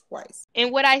bitch's hair twice.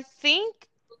 And what I think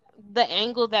the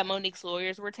angle that Monique's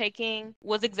lawyers were taking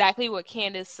was exactly what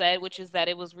Candace said, which is that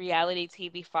it was reality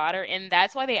TV fodder. And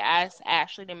that's why they asked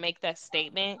Ashley to make that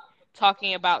statement,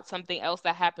 talking about something else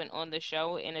that happened on the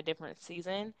show in a different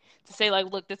season, to say,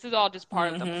 like, look, this is all just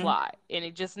part of the plot. And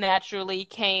it just naturally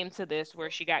came to this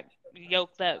where she got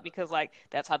yoked up because, like,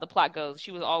 that's how the plot goes.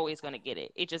 She was always going to get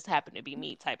it. It just happened to be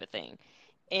me type of thing.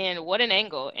 And what an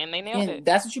angle. And they nailed it.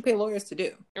 That's what you pay lawyers to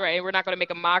do. Right. We're not going to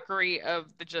make a mockery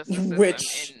of the justice system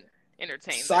and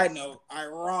entertain. Side note,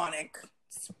 ironic.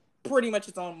 It's pretty much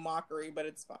its own mockery, but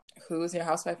it's fun. Who's your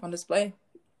housewife on display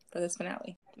for this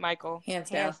finale? Michael.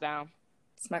 Hands down.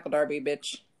 It's Michael Darby,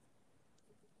 bitch.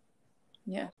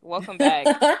 Yeah. Welcome back.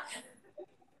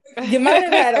 You might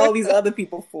have had all these other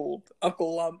people fooled.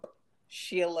 Uncle Lump,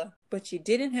 Sheila. But you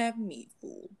didn't have me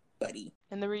fooled, buddy.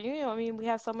 And the reunion, I mean, we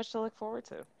have so much to look forward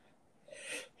to.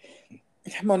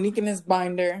 Monique in his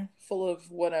binder, full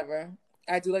of whatever.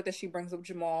 I do like that she brings up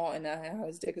Jamal and how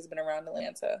his dick has been around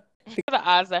Atlanta. The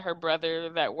odds that her brother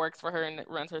that works for her and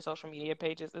runs her social media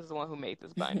pages is the one who made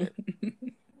this binder.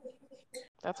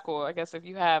 That's cool. I guess if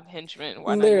you have henchmen,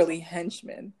 why literally not?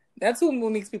 Henchmen. That's who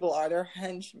Monique's people are. They're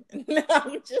henchmen.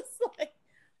 I'm just like,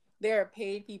 they're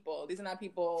paid people. These are not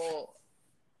people.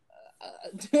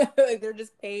 They're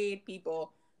just paid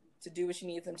people to do what she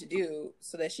needs them to do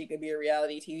so that she could be a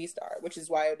reality TV star, which is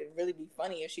why it would really be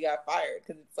funny if she got fired,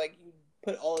 because it's like you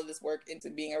put all of this work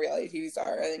into being a reality TV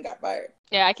star and then got fired.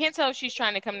 Yeah, I can't tell if she's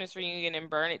trying to come to this reunion and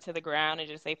burn it to the ground and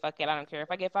just say, fuck it, I don't care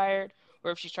if I get fired,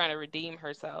 or if she's trying to redeem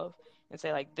herself and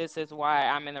say, like, this is why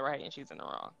I'm in the right and she's in the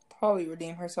wrong. Probably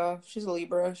redeem herself. She's a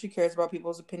Libra. She cares about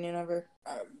people's opinion of her.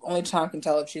 Only time can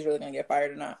tell if she's really going to get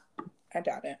fired or not. I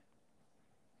doubt it.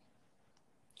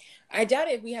 I doubt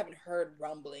it if we haven't heard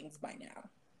rumblings by now.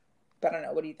 But I don't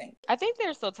know. What do you think? I think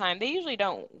there's still time. They usually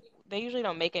don't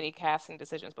make any casting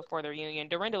decisions before the reunion.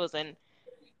 Dorinda was a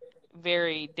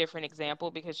very different example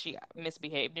because she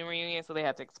misbehaved in reunion, so they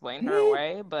had to explain her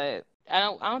away. But I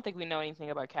don't think we know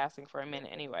anything about casting for a minute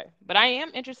anyway. But I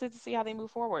am interested to see how they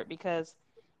move forward because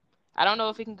I don't know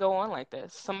if it can go on like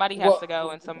this. Somebody has to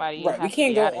go and somebody has to be. We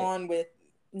can't go on with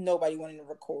nobody wanting to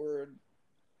record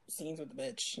scenes with the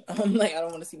bitch. Like, I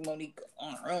don't want to see Monique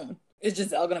on her own. It's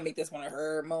just all gonna make this one of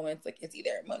her moments. Like, it's either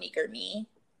Monique or me.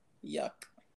 Yuck.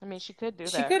 I mean, she could do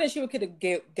that. She could, and she could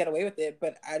get away with it.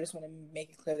 But I just want to make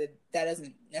it clear that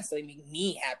doesn't necessarily make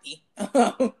me happy,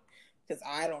 because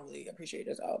I don't really appreciate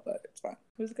it at all. But it's fine.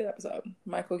 It was a good episode.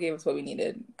 Michael gave us what we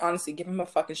needed. Honestly, give him a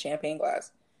fucking champagne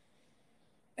glass.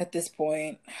 At this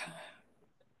point,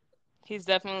 he's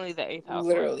definitely the eighth house.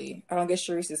 Literally, I don't get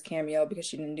Charisse's cameo because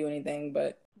she didn't do anything,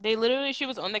 but. She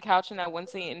was on the couch in that one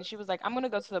scene, and she was like, I'm going to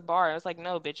go to the bar. I was like,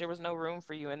 no, bitch, there was no room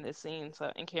for you in this scene.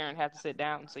 So, and Karen had to sit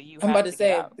down, so you I'm about to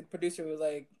say, the producer was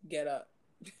like, get up.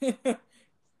 This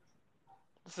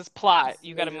is plot.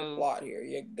 You got to move. Plot here.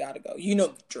 You got to go. You know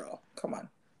the drill. Come on.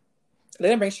 They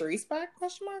didn't bring Charisse back?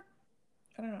 Question mark?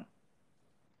 I don't know.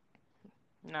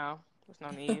 No, there's no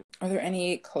need. Are there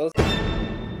any close?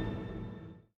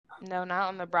 No, not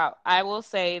on the brow. I will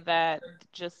say that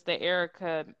just the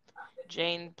Erica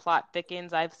Jane plot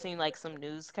thickens. I've seen like some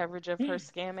news coverage of her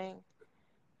scamming,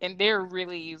 and they're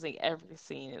really using every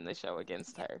scene in the show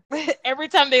against her. Every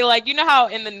time they you know how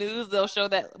in the news they'll show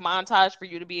that montage for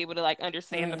you to be able to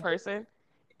understand the person.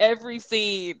 Every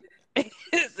scene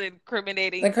is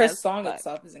incriminating. Like her song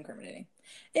itself is incriminating.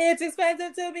 It's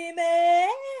expensive to be mad.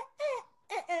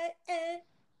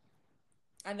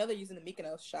 I know they're using the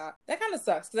Mykonos shot. That kind of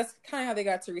sucks because that's kind of how they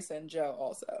got Teresa and Joe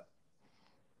also.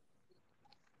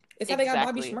 It's how they got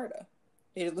Bobby Shmurda.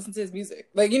 They just listen to his music.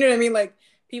 Like, you know what I mean? Like,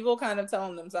 people kind of tell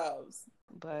them themselves.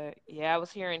 But, yeah, I was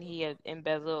hearing he had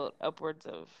embezzled upwards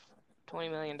of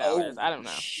 $20 million. Oh, I don't know.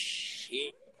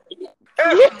 Shit.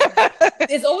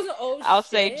 It's always an old I'll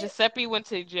say Giuseppe went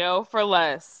to jail for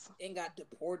less. And got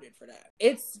deported for that.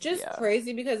 It's just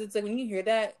crazy because it's like when you hear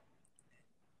that,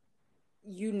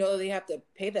 you know they have to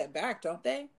pay that back, don't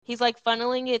they? He's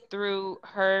funneling it through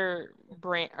her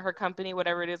brand, her company,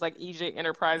 whatever it is, like EJ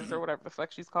Enterprises or whatever the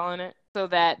fuck she's calling it, so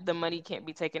that the money can't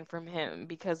be taken from him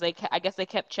because I guess they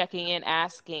kept checking in,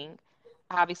 asking.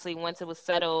 Obviously, once it was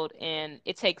settled, and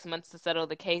it takes months to settle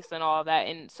the case and all of that,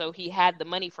 and so he had the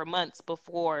money for months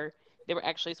before they were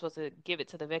actually supposed to give it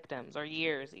to the victims, or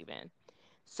years even.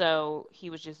 So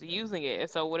he was just using it, and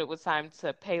so when it was time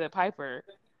to pay the piper,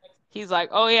 he's like,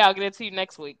 oh, yeah, I'll get it to you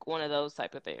next week. One of those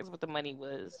type of things. But the money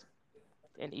was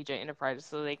in EJ Enterprises,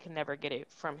 so they can never get it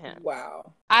from him.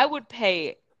 Wow. I would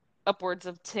pay upwards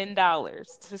of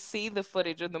 $10 to see the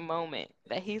footage of the moment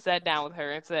that he sat down with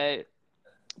her and said,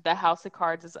 "The house of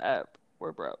cards is up.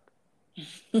 We're broke."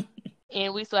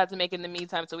 And we still have to make in the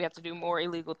meantime, so we have to do more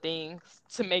illegal things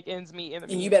to make ends meet in the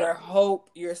meantime. And you better hope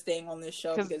you're staying on this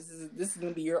show, because this is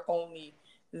going to be your only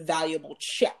valuable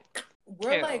check.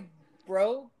 We're like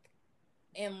broke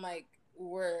and like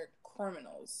we're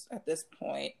criminals at this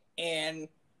point. And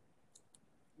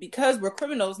because we're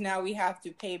criminals now, we have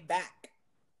to pay back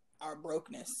our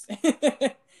brokenness,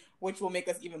 which will make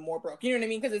us even more broke. You know what I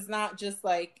mean? Because it's not just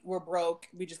like we're broke,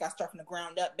 we just got to start from the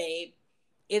ground up, babe.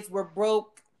 It's we're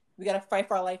broke, we got to fight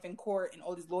for our life in court and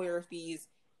all these lawyer fees,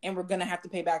 and we're going to have to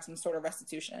pay back some sort of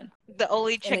restitution. The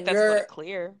only check that's going to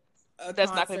clear,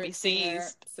 that's not going to be seized. Singer,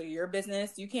 so your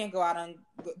business, you can't go out and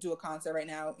do a concert right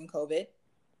now in COVID.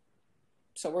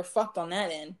 So we're fucked on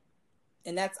that end.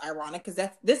 And that's ironic, because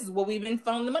this is what we've been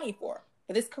funneling the money for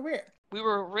this career. We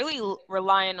were really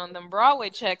relying on them Broadway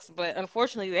checks, but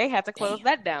unfortunately they had to close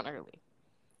that down early.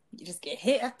 You just get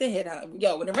hit after hit.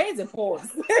 Yo, when it rains, it pours.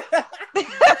 When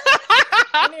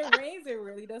it rains, it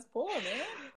really does pour, man.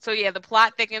 So yeah, the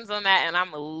plot thickens on that, and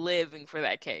I'm living for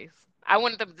that case. I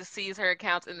wanted them to seize her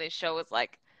accounts and then show us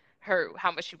like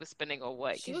how much she was spending on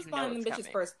what. She was flying them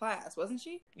bitches first class, wasn't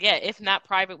she? Yeah, if not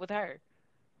private with her.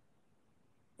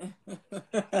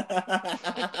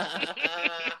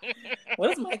 What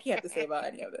does Mikey have to say about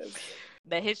any of this?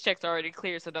 That his check's already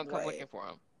clear, so don't come looking for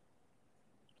him.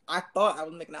 I thought I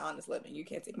was making an honest living. You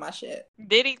can't take my shit.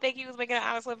 Did he think he was making an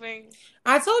honest living?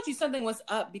 I told you something was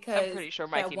up because I'm pretty sure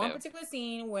Mikey that one knew. Particular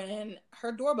scene when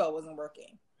her doorbell wasn't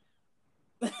working.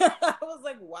 I was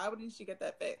like, why wouldn't she get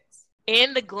that fixed?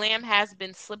 And the glam has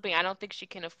been slipping. I don't think she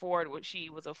can afford what she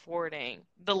was affording.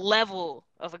 The level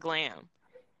of a glam.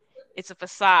 It's a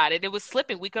facade, and it was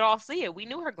slipping. We could all see it. We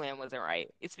knew her glam wasn't right.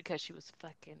 It's because she was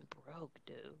fucking broke,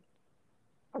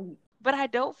 dude. But I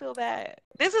don't feel that.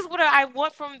 This is what I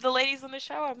want from the ladies on the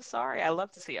show. I'm sorry. I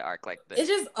love to see an arc like this. It's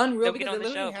just unreal because it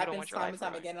literally happens time and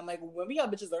time again. I'm like, when we y'all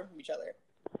bitches learn from each other?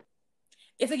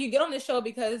 It's like you get on this show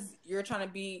because you're trying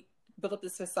to build up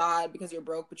this facade because you're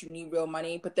broke, but you need real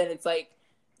money. But then it's like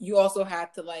you also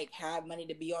have to like have money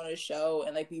to be on a show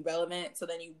and like be relevant. So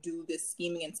then you do this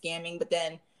scheming and scamming. But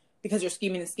then because you're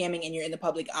scheming and scamming and you're in the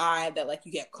public eye, that like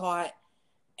you get caught.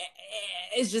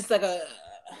 It's just like a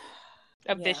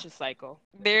vicious cycle.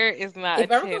 There is not a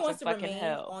chance in fucking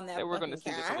hell on that we're going to see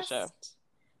this on the show.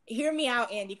 Hear me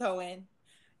out, Andy Cohen.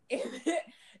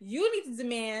 You need to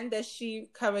demand that she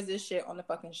covers this shit on the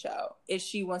fucking show if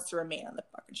she wants to remain on the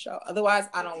fucking show. Otherwise,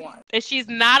 I don't want. If she's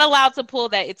not allowed to pull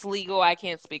that, it's legal. I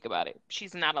can't speak about it.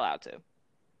 She's not allowed to.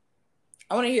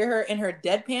 I want to hear her in her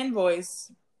deadpan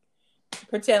voice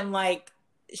pretend like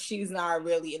she's not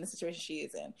really in the situation she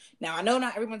is in. Now, I know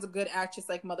not everyone's a good actress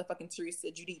like motherfucking Teresa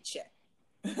Giudice.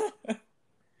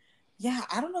 Yeah,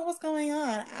 I don't know what's going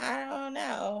on. I don't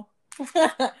know.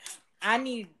 I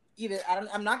need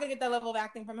I'm not gonna get that level of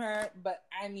acting from her, but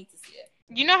I need to see it.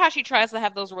 You know how she tries to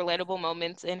have those relatable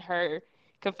moments in her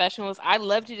confessionals? I'd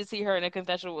love to see her in a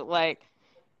confessional with like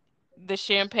the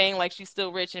champagne, like she's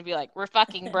still rich, and be like, "We're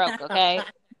fucking broke, okay?"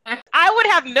 I would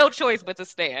have no choice but to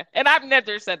stand, and I've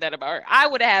never said that about her. I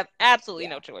would have absolutely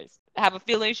no choice. I have a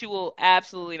feeling she will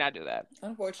absolutely not do that.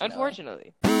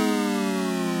 Unfortunately.